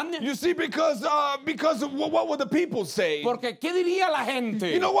Jordán. You see, because of what would the people say? Porque ¿qué diría la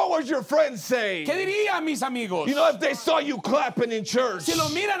gente? What would your friends say? ¿Qué dirían mis amigos? If they saw you clapping in church. Si lo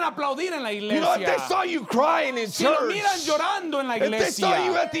miran aplaudir en la iglesia. If they saw you crying in si church. lo miran llorando en la iglesia. If they saw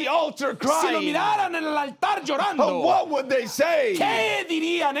you at the altar crying. Si lo miraran en el altar llorando. What would they say? ¿Qué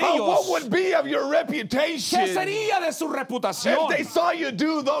dirían ellos? What would be of your reputation? ¿Qué sería de su reputación? If they saw you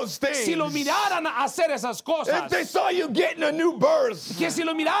do those things. Si lo miraran a hacer esas cosas. If they saw you getting a new birth. Que si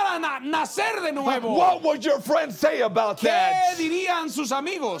lo miraran a nacer de nuevo. What would your friends say about that? ¿Qué dirían sus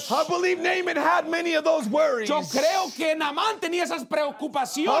amigos? I believe Naaman had many of those worries. Yo creo que Naamán tenía esas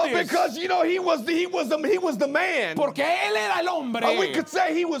preocupaciones. Because he was the man. Porque él era el hombre. We could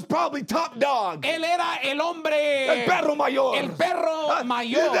say he was probably top dog. Él era el hombre. El perro mayor. El perro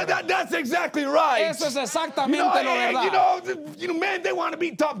mayor. That's exactly right. Eso es exactamente lo verdad. Men, they want to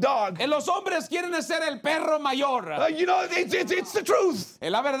be top dog. Los hombres quieren ser el perro mayor. It's the truth.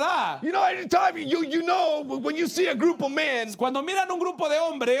 Es la verdad. Anytime when you see a group of men. Cuando miran un grupo de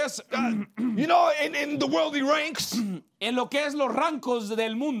hombres. In the worldly ranks. En lo que es los rangos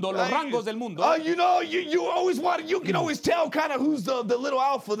del mundo, los rangos del mundo. You can always tell kind of who's the little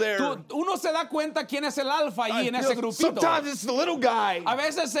alpha there. Uno se da cuenta quién es el alfa allí en ese grupito. Sometimes it's the little guy. A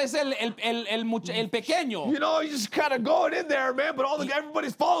veces es el pequeño. You just kind of going in there, man, but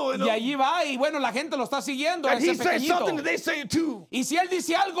everybody's following him. Y allí va y bueno, la gente lo está siguiendo. And he ese says pequeñito. something, they say it too. Y si él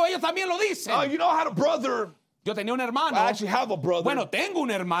dice algo, ellos también lo dicen. I had a brother. Yo tenía un hermano. I actually have a brother. Bueno, tengo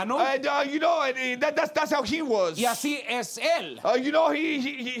un hermano. And that's how he was. Y así es él.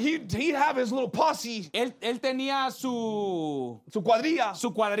 He'd have his little posse. Él tenía su cuadrilla.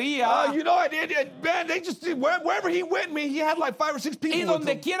 Su cuadrilla. Man, they just wherever he went, man, he had like 5 or 6 people. Y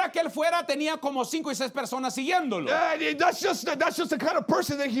donde quiera que él fuera tenía como 5 y 6 personas siguiéndolo. That's just the kind of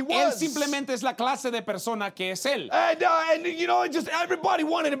person that he was. Él simplemente es la clase de persona que es él. And just everybody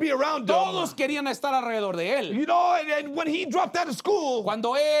wanted to be around him. Todos querían estar alrededor de él. él. You know, and when he dropped out of school,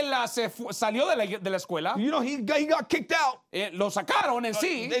 Cuando él salió de la escuela, you know, he got kicked out. lo sacaron en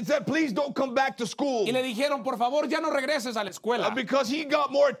sí They said, please don't come back to school. y le dijeron, por favor, ya no regreses a la escuela. Because he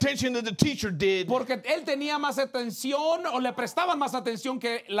got more attention than the teacher did. Porque él tenía más atención o le prestaban más atención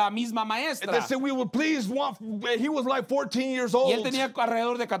que la misma And they maestra. said, we would please want, he was like 14 years old. Y él tenía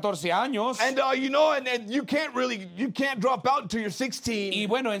alrededor de 14 años. And you know, and you can't drop out until you're 16. Y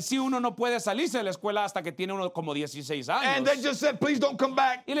bueno, en sí uno no puede salirse de la escuela hasta que tiene uno como 16 And they años. just said, please don't come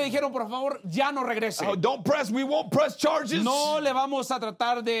back. Y le dijeron, por favor, ya no regrese. We won't press charges. No le vamos a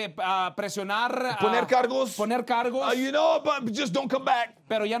tratar de presionar. Poner cargos. Poner cargos. You know, but just don't come back.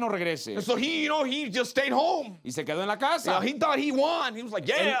 Pero ya no regrese. And so he just stayed home. Y se quedó en la casa. He thought he won. He was like,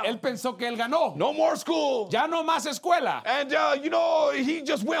 yeah, Él pensó que él ganó. no more school. Ya no más escuela. And you know, he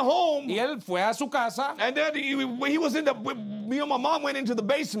just went home. Y él fue a su casa. And then he was me and my mom went into the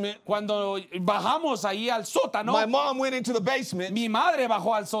basement. Cuando bajamos ahí al sótano, My mom went into the basement. mi madre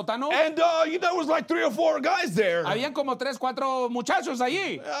bajó al sótano. And there was like 3 or 4 guys there. Habían como 3, 4 muchachos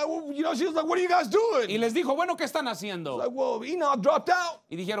allí. You know, she was like, what are you guys doing? Y les dijo, bueno, ¿qué están haciendo? Like, well, Enoch dropped out.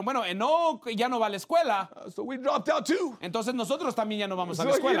 Y dijeron, bueno, Enoch ya no va a la escuela. So we dropped out too. Entonces nosotros también ya no vamos a So,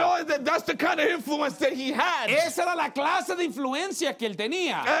 la you escuela. know, that's the kind of influence that he had. Esa era la clase de influencia que él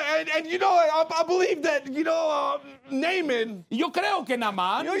tenía. And you know, I believe that, you know, Naaman, Y yo creo que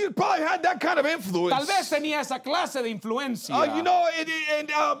Naamán you know, you probably had that kind of influence. tal vez tenía esa clase de influencia. You know,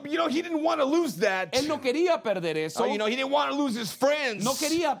 you know, he didn't want to lose that. Él no quería perder eso. You know, he didn't want to lose his friends. No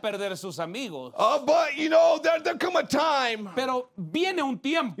quería perder sus amigos. But, you know, there come a time, Pero viene un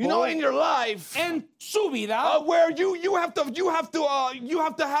tiempo you know, in your life en su vida where you have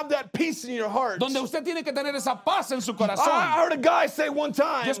to have that peace in your heart. donde usted tiene que tener esa paz en su I corazón. heard a guy say one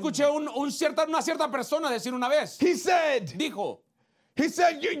time, Yo escuché una cierta persona decir una vez, he said,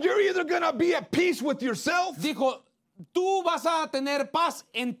 you're either going to be at peace with yourself, dijo, tú vas a tener paz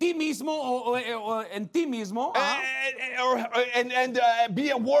en ti mismo o en ti mismo and be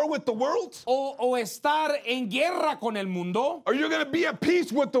at war with the world, o estar en guerra con el mundo or you're going to be at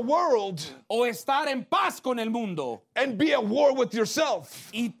peace with the world o estar en paz con el mundo and be at war with yourself.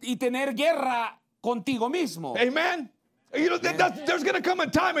 y tener guerra contigo mismo. Amen? You know, there's going to come a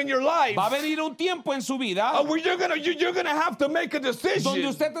time in your life Va a venir un tiempo en su vida where you're going to have to make a donde decision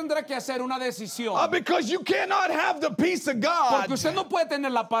usted tendrá que hacer una decisión. because you cannot have the peace of God, Porque usted no puede tener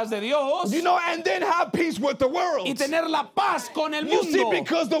la paz de Dios you know, and then have peace with the world. y tener la paz con el You see, mundo.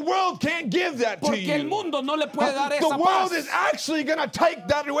 because the world can't give that to Porque el you. mundo no le puede dar The esa world paz. is actually going to take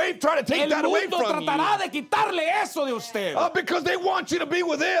that away, try to take El that away mundo from you. tratará de quitarle eso de usted. Because they want you to be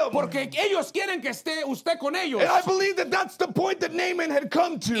with them. Porque ellos quieren que esté usted con ellos. And I believe that that's the point that Naaman had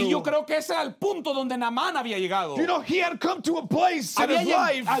come to. Y yo creo que ese era el punto donde Naamán había llegado. You know, he had come to a place in his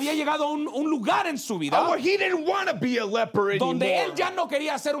life Había llegado a un lugar en su vida where he didn't want to be a leper anymore. donde él ya no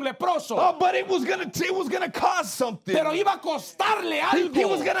quería ser un leproso. But it was gonna cost something. Pero iba a costarle He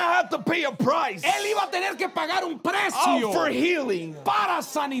was algo. gonna have to pay a price Él iba a tener que pagar un precio for healing. para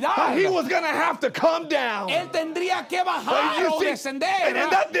sanidad. He was gonna have to come down. Él tendría que bajar You o see, descender.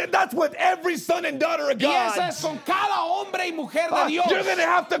 and that's with every son and daughter of Y eso God. es con cada hombre y mujer de Dios. You're gonna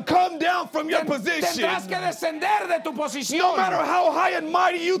have to come down from your position. Tendrás que descender de tu posición. No matter how high and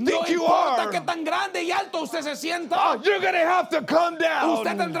mighty you No think you importa are, qué tan grande y alto usted se sienta. you're gonna have to come down.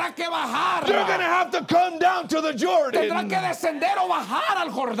 Usted tendrá que bajar. You're gonna have to come down to the Jordan. Tendrá que descender o bajar al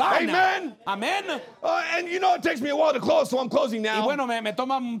Jordán. Amen. Amén. And you know it takes me a while to close, so I'm closing now. Y bueno, me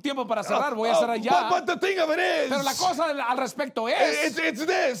toma un tiempo para cerrar. Voy a cerrar ya. But the thing of it is, Pero la cosa al respecto es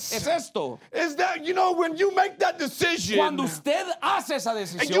it's esto. is that, you know, when you make that decision Cuando usted hace esa and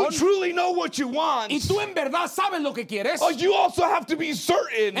you decisión truly know what you want, y tú en verdad sabes lo que quieres, you also have to be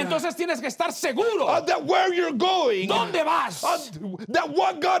certain entonces tienes que estar seguro. that where you're going, ¿Dónde vas? that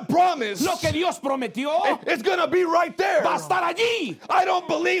what God promised, Lo que Dios prometió it's going to be right there. va a estar allí. I don't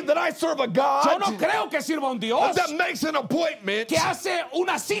believe that I serve a Yo God no creo que sirva un Dios that makes an appointment que hace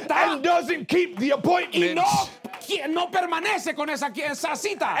una cita and doesn't keep the y appointment. no permanece con esa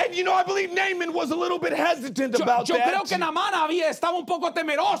cita. And you know, I believe Naaman was a little bit hesitant about Yo that. creo que Naamán estaba un poco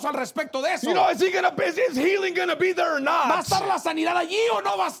temeroso al respecto de eso. You know, is healing going to be there or ¿Va a not? estar la sanidad allí o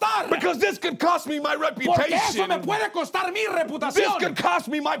no va a estar? Because this could cost me my Porque eso reputation. me puede costar mi This reputación. could cost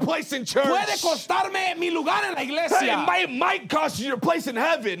me my place in church. Puede costarme mi lugar en la Hey, iglesia. it might cost you your place in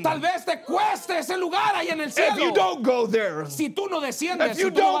heaven. Tal vez te cueste ese lugar ahí en el If you cielo. don't go there. Si tú no desciendes, If si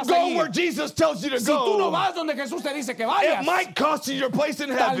you tú no don't vas go allí, where Jesus tells you to si tú no go. vas donde Jesús usted dice que It vayas. might cost you your place in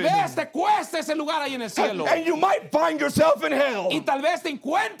Tal heaven. vez te cueste ese lugar ahí en el cielo. And you might find yourself in hell. Y tal vez te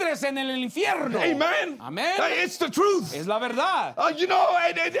encuentres en el infierno. Amen. Amén. It's the truth. Es la verdad. You know,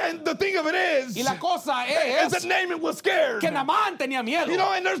 and the thing of it is, Y la cosa is es that Naaman was scared. que Naamán tenía miedo. You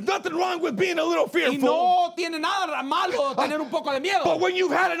know, and there's nothing wrong with being a little Y fearful. no tiene nada malo tener un poco de miedo. But when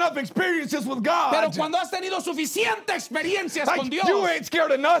you've had enough experiences with God, Pero cuando has tenido suficiente experiencias con Dios, you ain't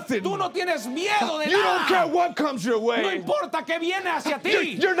scared of nothing. tú no tienes miedo de You don't care nada. what comes your No way. importa qué viene hacia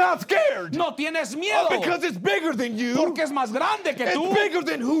ti. You're not scared. No tienes miedo. Because it's bigger than you. Porque es más grande que tú. It's bigger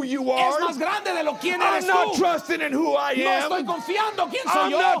than who you Es are. más grande de lo quién I'm eres not tú. trusting in who I No am. estoy confiando quién soy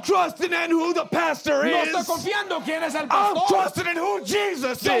I'm yo. not trusting in who the pastor No is. estoy confiando quién es el I'm pastor. trusting in who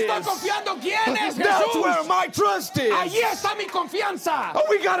Jesus Yo estoy is. confiando quién es That's where Jesús. my trust is. Allí está mi confianza. Oh,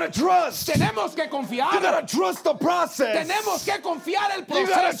 we gotta trust. Tenemos que You confiar. gotta trust the process. Tenemos que confiar el You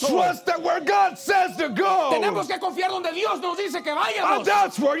gotta proceso. trust that where God says to go. Tenemos que confiar donde Dios nos dice que vayamos.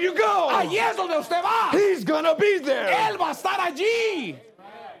 That's where you go. Allí es donde usted va. He's gonna be there. Él va a estar allí.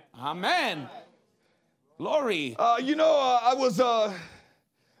 Amén. Glory. You know, I was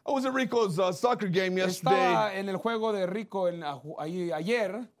at Rico's soccer game yesterday. Estaba en el juego de Rico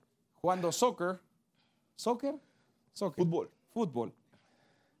ayer jugando soccer. ¿Soccer? Soccer. Fútbol.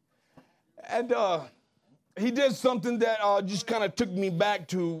 And he did something that just kind of took me back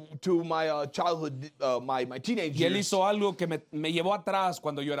to my childhood, my teenage Y él years. hizo algo que me llevó atrás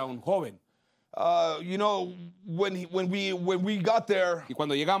cuando yo era un joven. You know, when we got there, Y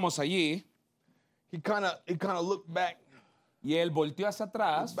cuando llegamos allí, he kind of looked back y él volteó hacia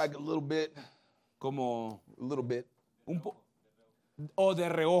atrás, a little bit, como de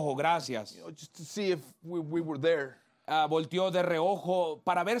reojo, gracias. you know, just to see if we were there. Volteó de reojo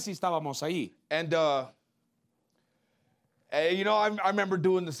para ver si estábamos ahí. And you know, I remember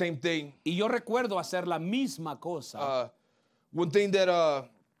doing the same thing. Y yo recuerdo hacer la misma cosa. One thing that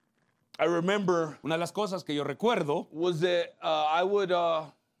I remember Una de las cosas que yo recuerdo was that I would,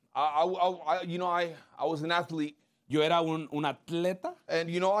 you know, I was an athlete, yo era un atleta and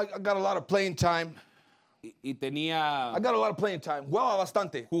you know, I got a lot of playing time. y tenía I got a lot of playing time. Well,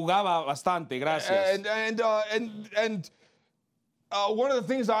 bastante. jugaba bastante, gracias. And one of the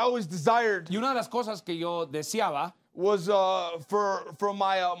things I always desired Y una de las cosas que yo deseaba was for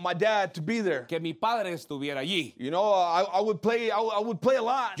my dad to be there. que mi padre estuviera allí. You know, I would play a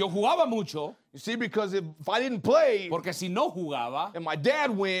lot. Yo jugaba mucho You see, because if I didn't play porque si no jugaba and my dad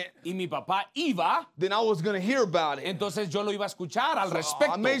went, y mi papá iba, then I was going to hear about it. entonces yo lo iba a escuchar al I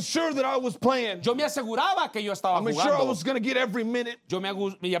respecto. made sure that I was playing. Yo me aseguraba que yo estaba I made sure I jugando. was going to get every minute. Yo me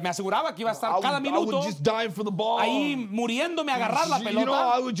aseguraba que iba a estar I cada would minuto just dive for the ball. ahí muriéndome a agarrar la You know,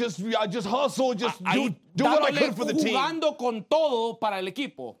 pelota. I just hustle, just Ahí do what I dándole, could for the team. jugando con todo para el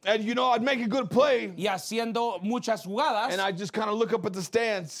equipo And you know, I'd make a good play, y haciendo muchas jugadas and I just kind of look up at the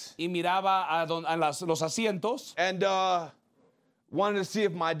stands y miraba a los asientos and wanted to see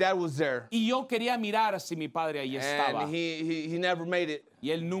if my dad was there. y yo quería mirar si mi padre ahí estaba And he never made it. y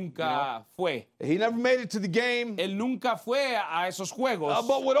él nunca fue. He never made it to the game. Él nunca fue a esos juegos.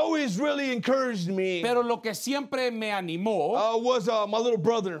 But what always really encouraged me Pero lo que siempre me animó, was my little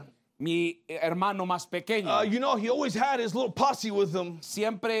brother. mi hermano más pequeño, You know, he always had his little posse with him.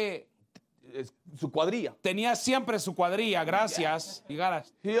 siempre Su cuadrilla. tenía siempre su cuadrilla, gracias. Y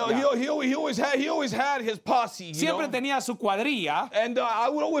ganas. He always had his posse. You Siempre know? tenía su cuadrilla And I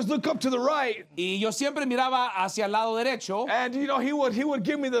would always look up to the right. y yo siempre miraba hacia el lado derecho And you know, he would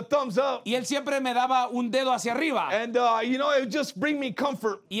give me the thumbs up. y él siempre me daba un dedo hacia arriba And you know, it would just bring me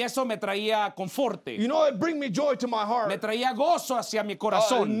comfort. y eso me traía conforte, You know, it bring me joy to my me heart. traía gozo hacia mi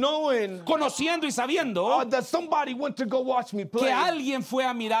corazón, Knowing conociendo y sabiendo that somebody went to go watch me play. que alguien fue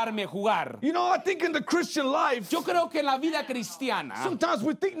a mirarme jugar. You know, I think in the Christian life, Yo creo que en la vida cristiana sometimes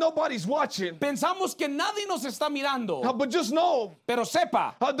we think nobody's watching. pensamos que nadie nos está mirando, But just know pero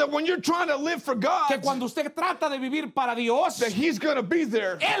sepa that when you're trying to live for God, que cuando usted trata de vivir para Dios, that He's going to be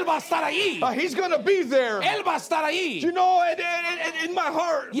there. Él va a estar ahí, He's going to be there. Él va a estar ahí. You know, and in my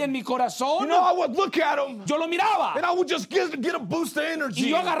heart, Y en mi corazón, you know, I would look at Him yo lo miraba and I would just get a boost of y energy.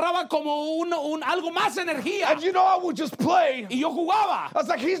 yo agarraba como algo más energía And you know, I would just play. y yo jugaba I was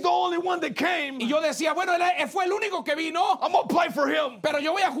like, He's the only one that came. y yo decía, bueno, él fue el único que vino, I'm going to play for him. pero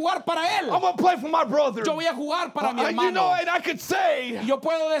yo voy a jugar para él, I'm going to play for my brother. yo voy a jugar para mi You know, hermano. and I could say Y yo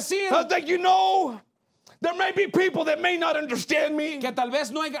puedo decir that, you know, There may be people that may not understand me. que tal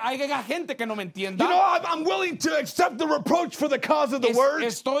vez no haya gente que no me entienda. You know, I'm willing to accept the reproach for the cause of the word.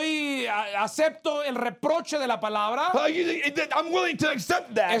 Acepto el reproche de la palabra. I'm willing to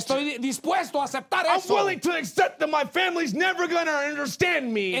accept that. Estoy dispuesto a aceptar I'm eso. willing to accept that my family's never going to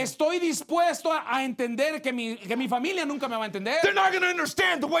understand me. Estoy dispuesto a entender que mi familia nunca me va a entender. They're not going to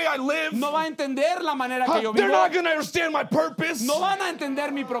understand the way I live. No va a entender la manera que yo They're vivo. not going to understand my purpose. No van a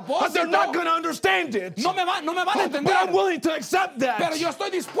entender mi propósito. They're not going to understand it. No me van a entender. But I'm willing to accept that. Pero yo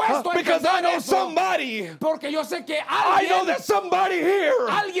estoy dispuesto a Because I entender know eso. somebody. Porque yo sé que I know that somebody here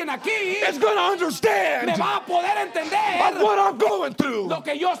alguien aquí is going to understand me va a poder entender what I'm going through lo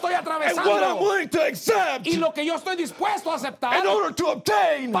que yo estoy and what I'm atravesando willing to accept y lo que yo estoy dispuesto a aceptar in order to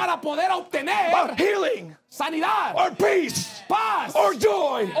obtain para poder obtener healing sanidad, or peace paz or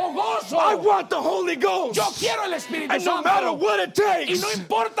joy. o gozo. I want the Holy Ghost. Yo quiero el Espíritu And no Santo. matter what it Y takes, no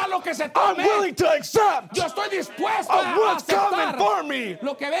importa lo que se I'm tome, willing to accept yo estoy dispuesto of a what's coming aceptar for me.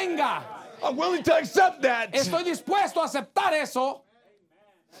 lo que venga. I'm willing to accept that. Estoy dispuesto a aceptar eso.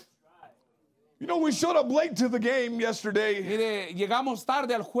 You know, we showed up late to the game yesterday. Mire, llegamos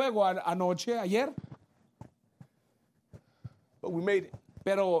tarde al juego anoche, ayer, But we made it.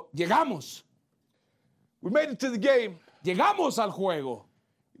 pero llegamos. We made it to the game. Llegamos al juego.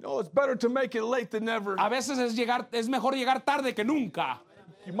 You know, it's better to make it late than never. A veces es mejor llegar tarde que nunca.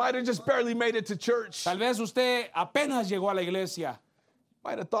 You might have just barely made it to church. Tal vez usted apenas llegó a la iglesia.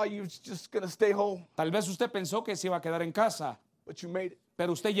 Might have thought you was just going to stay home, Tal vez usted pensó que se iba a quedar en casa, but you made it.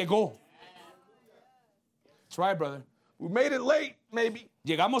 pero usted llegó. That's right, brother. We made it late, maybe,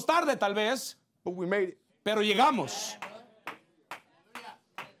 Llegamos tarde tal vez, but we made it. pero llegamos.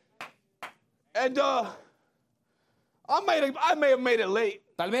 And I may have made it late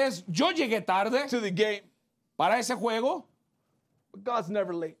Tal vez yo llegué tarde to the game, para ese juego, but God's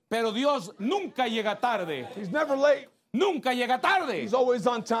never late. pero Dios nunca llega tarde. He's never late. Nunca llega tarde. He's always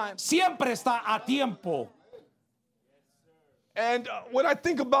on time. Siempre está a tiempo. And when I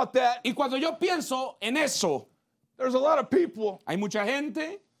think about that, Y cuando yo pienso en eso, there's a lot of people hay mucha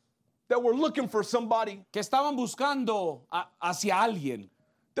gente that were looking for somebody, que estaban buscando hacia alguien.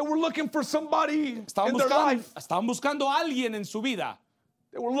 that were looking for somebody in their life. Estaban buscando a alguien en su vida.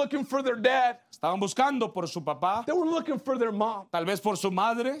 They were looking for their dad. Estaban buscando por su papá, They were looking for their mom. tal vez por su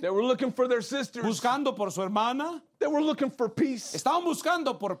madre, They were looking for their sisters. buscando por su hermana. They were looking for peace. Estaban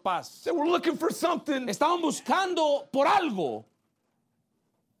buscando por paz. They were looking for something. Estaban buscando por algo.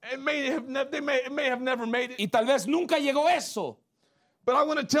 It may have never made it. Y tal vez nunca llegó eso. But I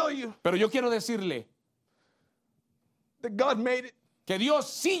want to tell you Pero yo quiero decirle that God made it. que Dios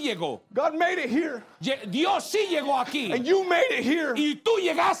sí llegó. God made it here. Dios sí llegó aquí. And you made it here. Y tú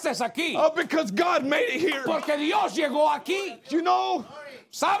llegaste aquí. Because God made it here. Porque Dios llegó aquí. You know,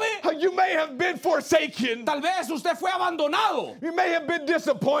 ¿Sabe? you may have been forsaken. Tal vez usted fue abandonado. You may have been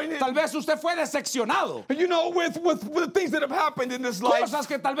disappointed. Tal vez usted fue decepcionado. You know, with the things that have happened in this life. Cosas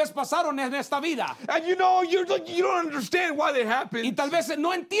que tal vez pasaron en esta vida. And you know, you don't understand why they happened. Y tal vez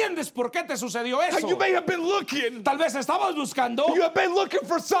no entiendes por qué te sucedió eso. And you may have been looking. Tal vez estabas buscando. You have been looking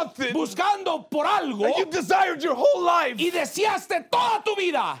for something. Buscando por algo. And you desired your whole life. Y deseaste toda tu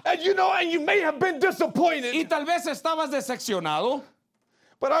vida. And you know, and you may have been disappointed. Y tal vez estabas decepcionado.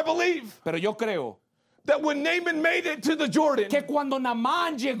 But I believe Pero yo creo that when Naaman made it to the Jordan, que cuando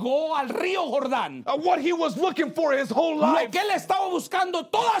Naamán llegó al río Jordán, what he was looking for his whole lo life, que él estaba buscando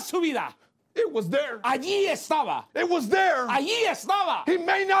toda su vida, it was there. allí estaba. It was there. Allí estaba. He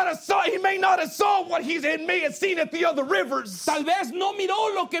may not have saw what he may have seen at the other rivers. Tal vez no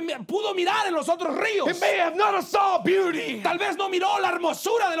miró lo que pudo mirar en los otros ríos. He may have not have saw beauty. Tal vez no miró la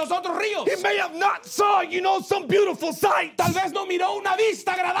hermosura de los otros ríos. He may have not saw, some beautiful sight. Tal vez no miró una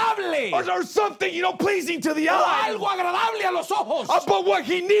vista agradable. Or something, pleasing to the O eye. algo agradable a los ojos. But what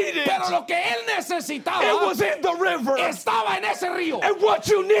he needed, Pero lo que él necesitaba it was in the river. estaba en ese río. And what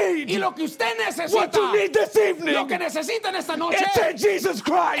you need, Y lo que usted what you necesita, need this evening, lo que necesita en esta noche, it's in Jesus es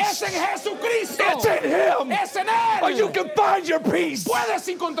Christ. en Jesucristo. It's in Him. Es en Or you Él. can find your peace. Puedes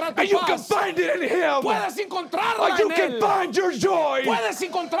encontrar tu And you can paz. find it in Him. Puedes Or encontrarla you en can Él. find your joy. Puedes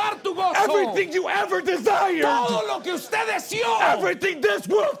encontrar tu gozo. Everything you ever desired. Todo lo que usted deseó. Everything this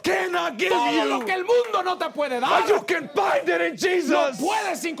world cannot give Todo lo you. que el mundo no te puede dar. Or you can find it in Lo Jesus.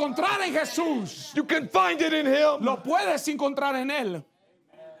 puedes encontrar en Jesús. You can find it in Him. Lo puedes encontrar en Él.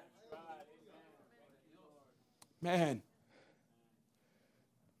 Man.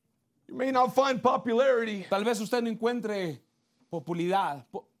 You may not find popularity. Tal vez usted no encuentre popularidad.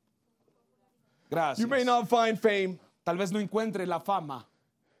 Gracias. You may not find fame. Tal vez no encuentre la fama.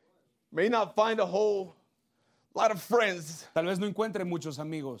 May not find a whole lot of friends. Tal vez no encuentre muchos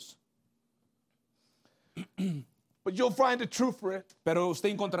amigos. But you'll find a true friend. Pero usted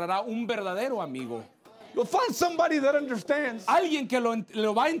encontrará un verdadero amigo. You'll find somebody that understands. Alguien que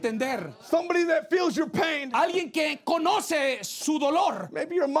lo va a entender. Somebody that feels your pain. Alguien que conoce su dolor.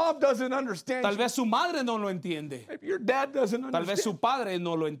 Maybe your mom doesn't understand. Tal vez su madre no lo entiende. Maybe your dad doesn't Tal vez su understand. padre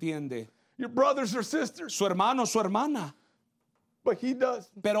no lo entiende. Your brothers or sisters. Su hermano, su hermana. But he does.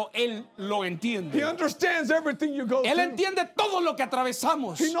 Pero él lo He entiende. understands everything you go Él through. entiende todo lo que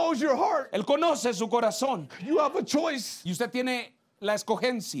atravesamos. He knows your heart. Él conoce su corazón. You have a choice. Y usted tiene la You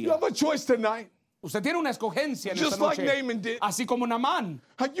escogencia. have a choice tonight. Usted tiene una escogencia en esta Just like noche. Naaman did. Así como Naamán.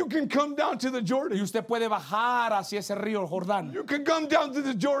 You can come down to the Y Jordan. usted puede bajar hacia ese río Jordán. You can come down to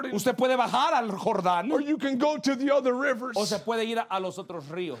the Jordan. Usted puede bajar al Jordán. Or you can go to the other rivers. O se puede ir a los otros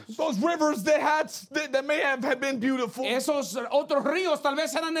ríos. Those rivers that may have been beautiful, Esos otros ríos tal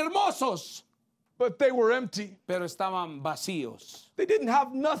vez eran hermosos, but they were empty. pero estaban vacíos. They didn't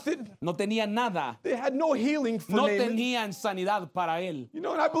have nothing. No tenían nada. They had no healing for No Naaman. tenían sanidad para él. You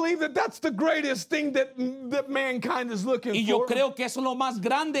know, and I believe that that's the greatest thing that mankind is looking Y yo for. creo que eso es lo más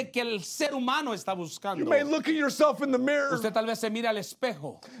grande que el ser humano está You buscando. may look at yourself in the mirror Usted tal vez se mire al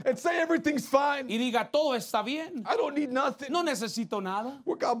espejo and say everything's fine. y diga, todo está bien. I don't need nothing. No necesito nada.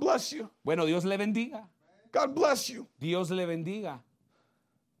 Well, God bless you. Bueno, Dios le bendiga. God bless you. Dios le bendiga.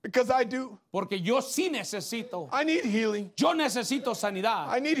 Because I do. Porque yo sí necesito. I need healing. Yo necesito sanidad.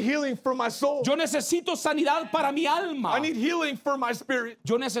 I need healing for my soul. Yo necesito sanidad para mi alma. I need healing for my spirit.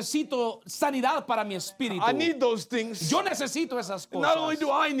 Yo necesito sanidad para mi espíritu. I need those things. Yo necesito esas Not only cosas.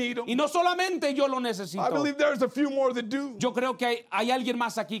 do I need them, Y no solamente yo lo I necesito. believe there's a few more that do. Yo creo que hay alguien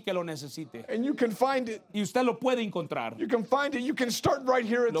más aquí que lo necesite. And you can find it. Y usted lo puede encontrar. You can find it. You can start right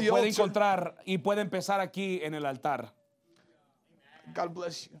here at Lo the puede altar. encontrar y puede empezar aquí en el altar. God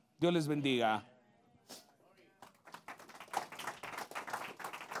bless you. Dios les bendiga.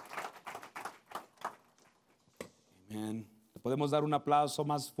 Amén. ¿Le podemos dar un aplauso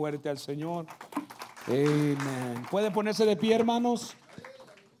más fuerte al Señor? Amén. ¿Pueden ponerse de pie, hermanos?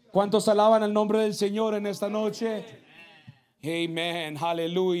 ¿Cuántos alaban el nombre del Señor en esta noche? Amén.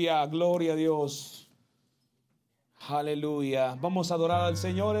 Aleluya. Gloria a Dios. Aleluya. Vamos a adorar al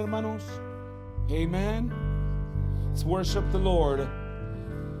Señor, hermanos. Amén. Let's worship the Lord.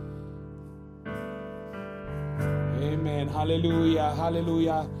 Amén, aleluya,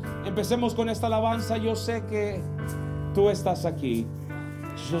 aleluya. Empecemos con esta alabanza. Yo sé que tú estás aquí.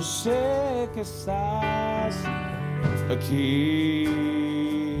 Yo sé que estás aquí.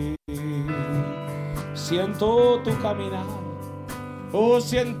 Siento tu caminar. Oh,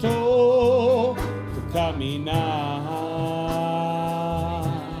 siento tu caminar.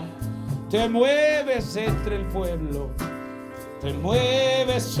 Te mueves entre el pueblo. Te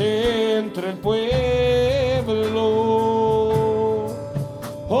mueves entre el pueblo,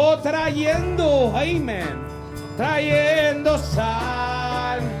 oh, trayendo, amén, trayendo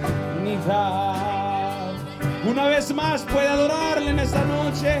sanidad. Una vez más puede adorarle en esta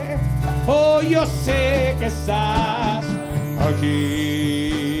noche. Oh, yo sé que estás aquí.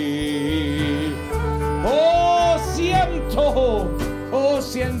 Oh,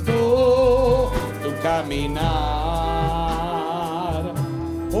 siento tu caminar.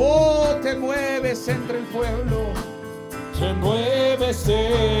 Oh, te mueves entre el pueblo, te mueves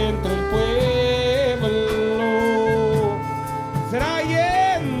entre el pueblo,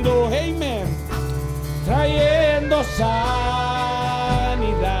 trayendo, amén, trayendo sanidad.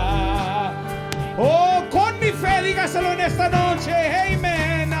 Oh, con mi fe, dígaselo en esta noche,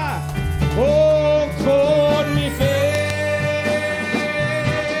 amén. Oh, con mi fe,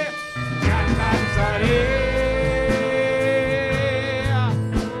 te alcanzaré.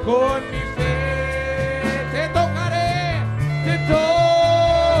 Con mi fe te tocaré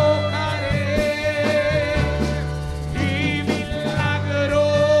y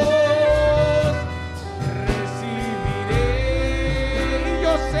milagros recibiré.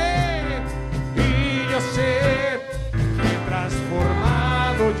 Y yo sé que he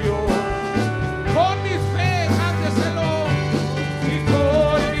transformado yo. Con mi fe, cánteselo, y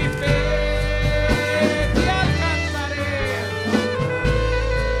con mi fe te alcanzaré.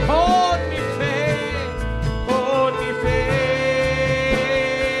 Con mi fe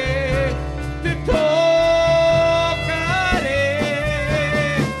te tocaré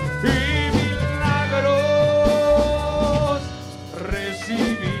y milagros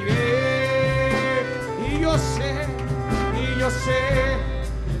recibiré. Y yo sé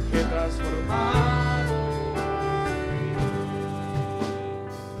que transformado.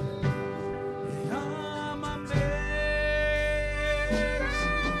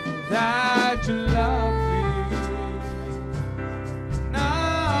 That you love me.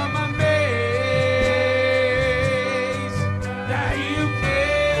 Now I'm amazed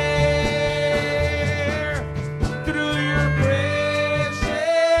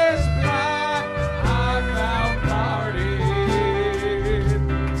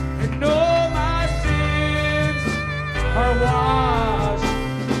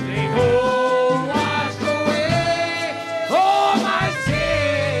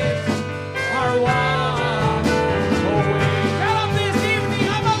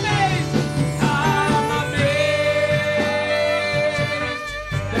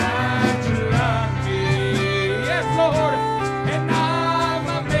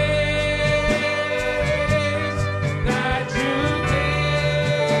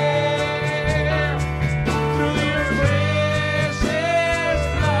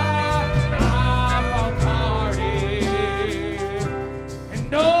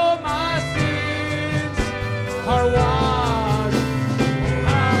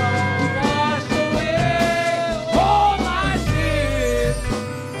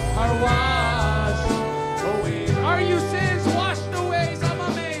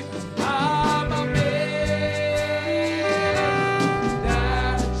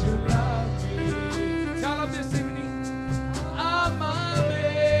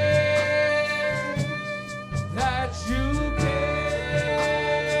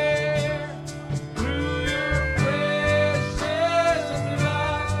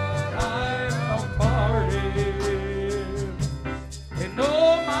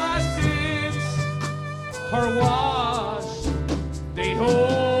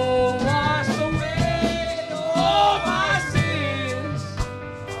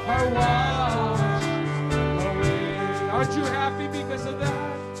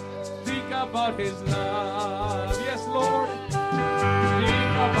about his love. Yes, Lord.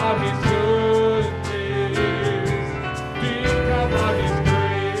 Think about his goodness. Think about his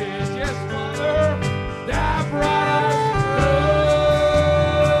grace. Yes, Father, that brought us through.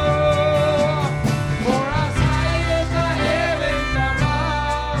 For as high as the heavens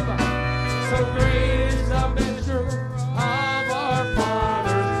above, so great is the measure of our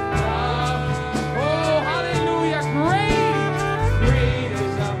Father's love. Oh, hallelujah. Great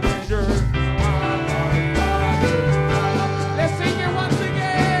is the measure of our Father's love. Let's sing it once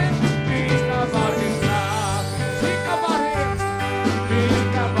again. Think about his love. Think about him.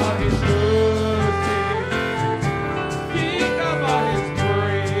 Think about his goodness. Think about his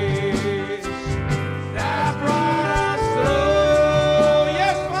grace that brought us through.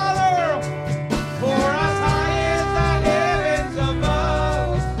 Yes, Father. For as high as the heavens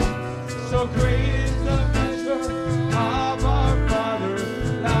above, so great is the measure of our Father's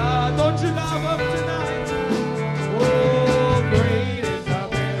love. Don't you love him tonight? Oh, great is the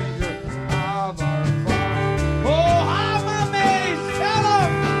measure of our Father. Oh, I'm amazed. Tell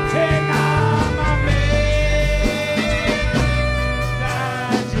him. And I'm amazed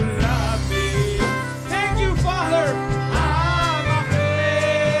that you love me. Thank you, Father. I'm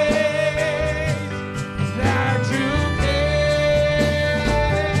amazed that you care.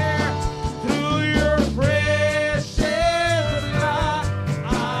 Through your precious blood,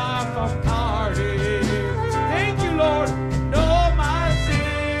 I'm parted. Thank you, Lord. No, my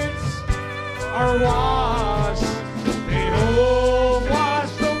sins are washed. They all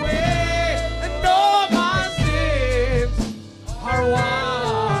washed away. And no, my sins are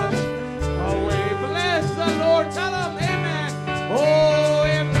washed away. Bless the Lord. Tell him, amen. Oh,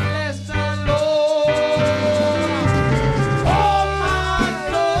 and bless the Lord. Oh, my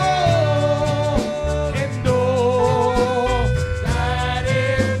soul, and all that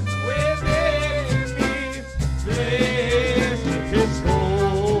is within me. Bless his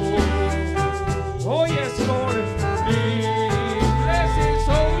holy. Oh, yes, Lord. Bless his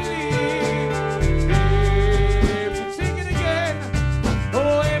holy name. Sing it again.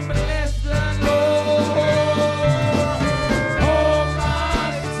 Oh, and bless the Lord. Oh,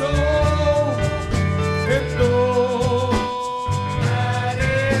 my soul, and all that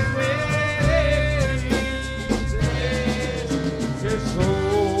is within me. Bless his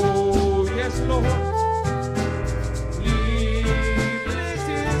soul. Yes, Lord. Bless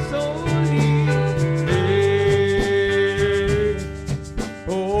his holy name.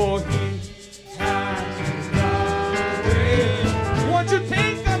 Oh, he has done it. Won't you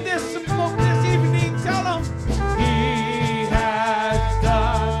think of this evening? Tell him he has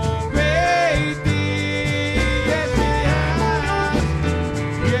done great things. Yes, he has.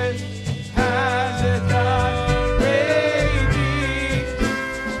 Yes, has done great things.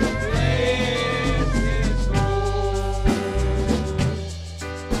 Bless his soul.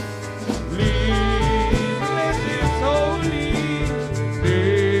 Bless his holy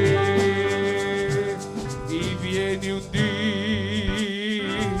name. Y viene un día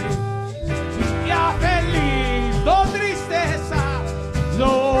feliz, no tristeza,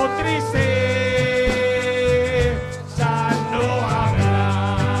 no tristeza no habrá.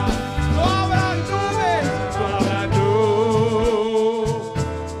 No habrá nubes, no habrá nubes,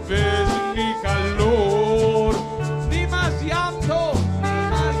 ni calor, ni más llanto,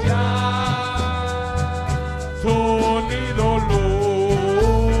 ni dolor.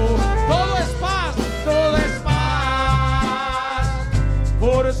 Todo es paz,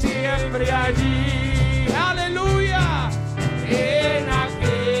 por siempre allí. Aleluya. En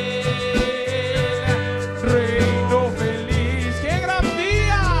aquel reino feliz. ¡Qué gran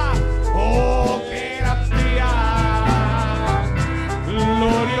día! ¡Oh, qué gran día!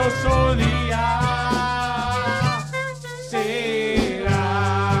 Glorioso día será.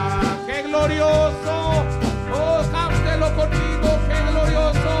 ¡Qué glorioso! Oh, cántelo conmigo. ¡Qué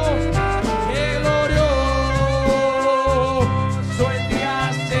glorioso! ¡Qué glorioso el día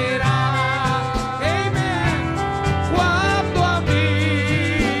será! Amen. Cuando a mí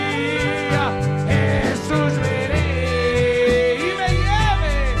Jesús veré y me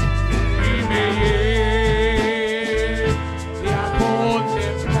lleve a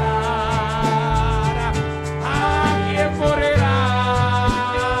contemplar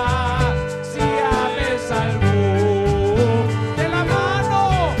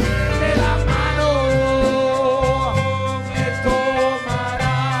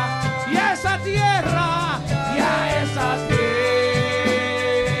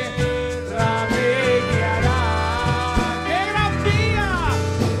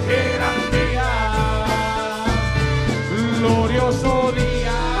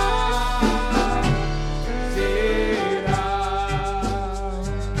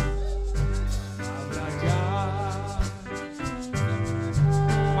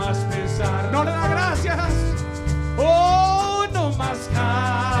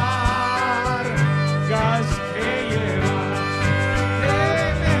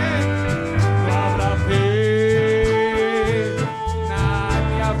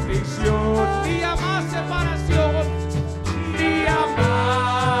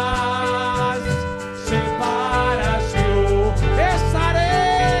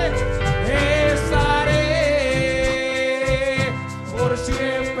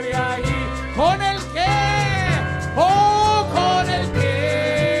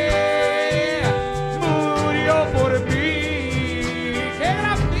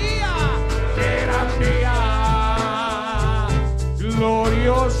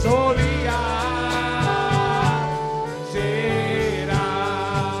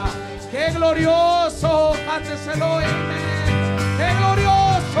glorioso, cánteselo, amén. Qué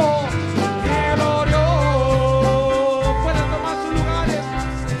glorioso, qué glorioso. Pueden tomar sus lugares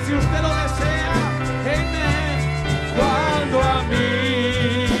si usted lo desea, amén. Cuando a mí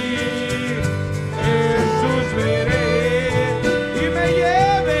Jesús veré y me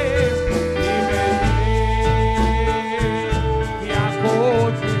lleve y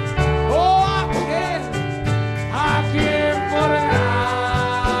acoge, oh, a quien por gracia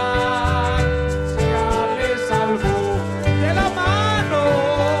le salvó de la mano,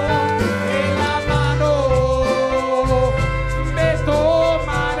 me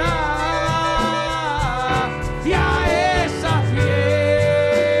tomará y a esa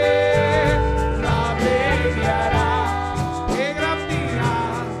fiel la mediará. Qué gran día,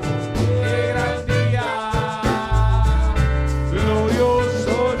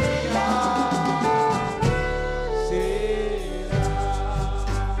 glorioso día será.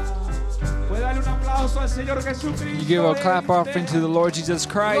 Puede darle un aplauso al Señor Jesucristo. You give a clap offering to the Lord Jesus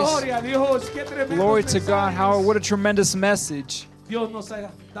Christ. Gloria a Dios, qué tremendo Glory to God. mensajes What a tremendous message Dios nos ha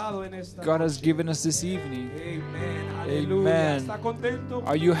dado en esta God has noche. given us this evening. Amen. Aleluya. Amen. ¿Está contento?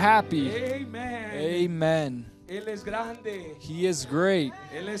 Are you happy? Amen. Amen. Él es grande. He is great.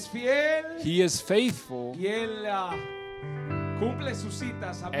 Él es fiel. He is faithful. Y él cumple sus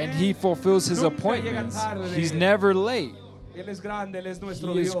citas. Amén. And he fulfills his Nunca llega appointments. tarde. He's never late. Él es grande. Él es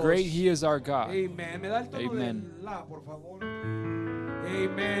nuestro He is Dios. great. He is our God. Amen. Me da el tono Amen. de la, por favor.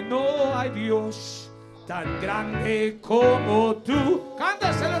 Amen. No hay Dios tan grande como tú.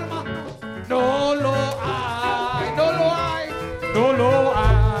 Cánteselo, hermano. No lo hay, no lo hay, no lo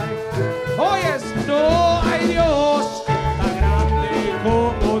hay. Oyes, no hay Dios tan grande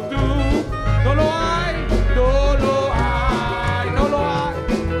como tú. No lo hay, no lo hay, no lo hay,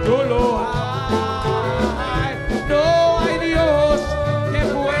 no lo hay. No hay Dios que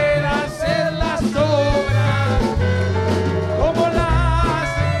pueda hacer las obras como las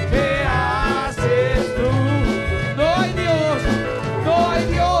que haces tú. No hay Dios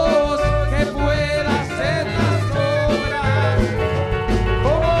que pueda hacer las obras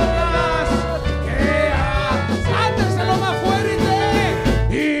como las que haces. Cánteselo más fuerte.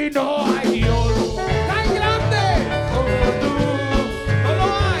 Y no hay Dios tan grande como tú. No lo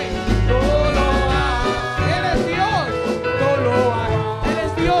hay, no lo hay. Él es Dios, no lo hay. Él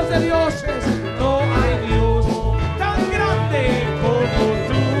es Dios de dioses. No hay Dios tan grande como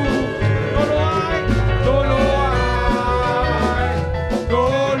tú. No lo hay, no lo hay, no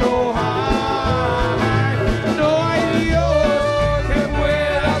lo hay. No hay Dios que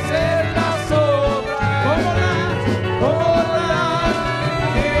pueda hacer las obras como las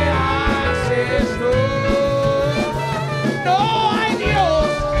que haces tú. No hay Dios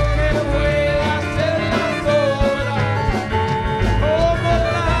que pueda hacer las obras como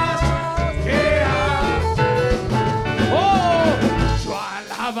las que haces. Oh, yo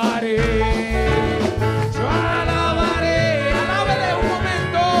alabaré, alábele un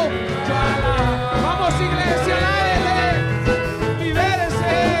momento. Vamos, iglesia, alábele,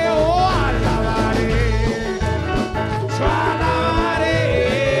 libérese. Oh, alabaré, yo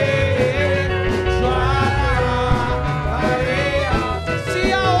alabaré,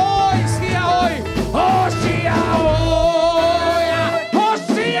 sí a hoy, sí a hoy, oh sí a hoy, oh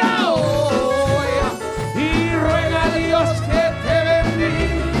sí a hoy, y ruega a Dios que te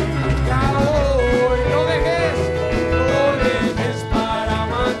bendiga hoy. No dejes para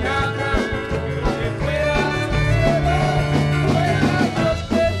mañana que puedas, ruega a Dios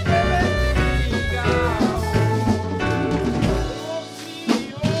que te bendiga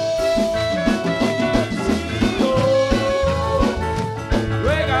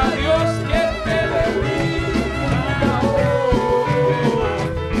ruega a Dios que te bendiga hoy.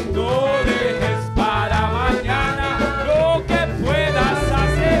 No dejes para mañana lo que puedas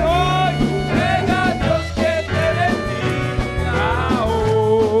hacer hoy. Ruega a Dios que te bendiga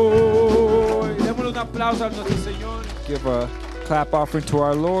hoy. Démosle un aplauso a nuestro Señor. Give a clap offering to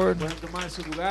our Lord. Pueden tomar su lugar.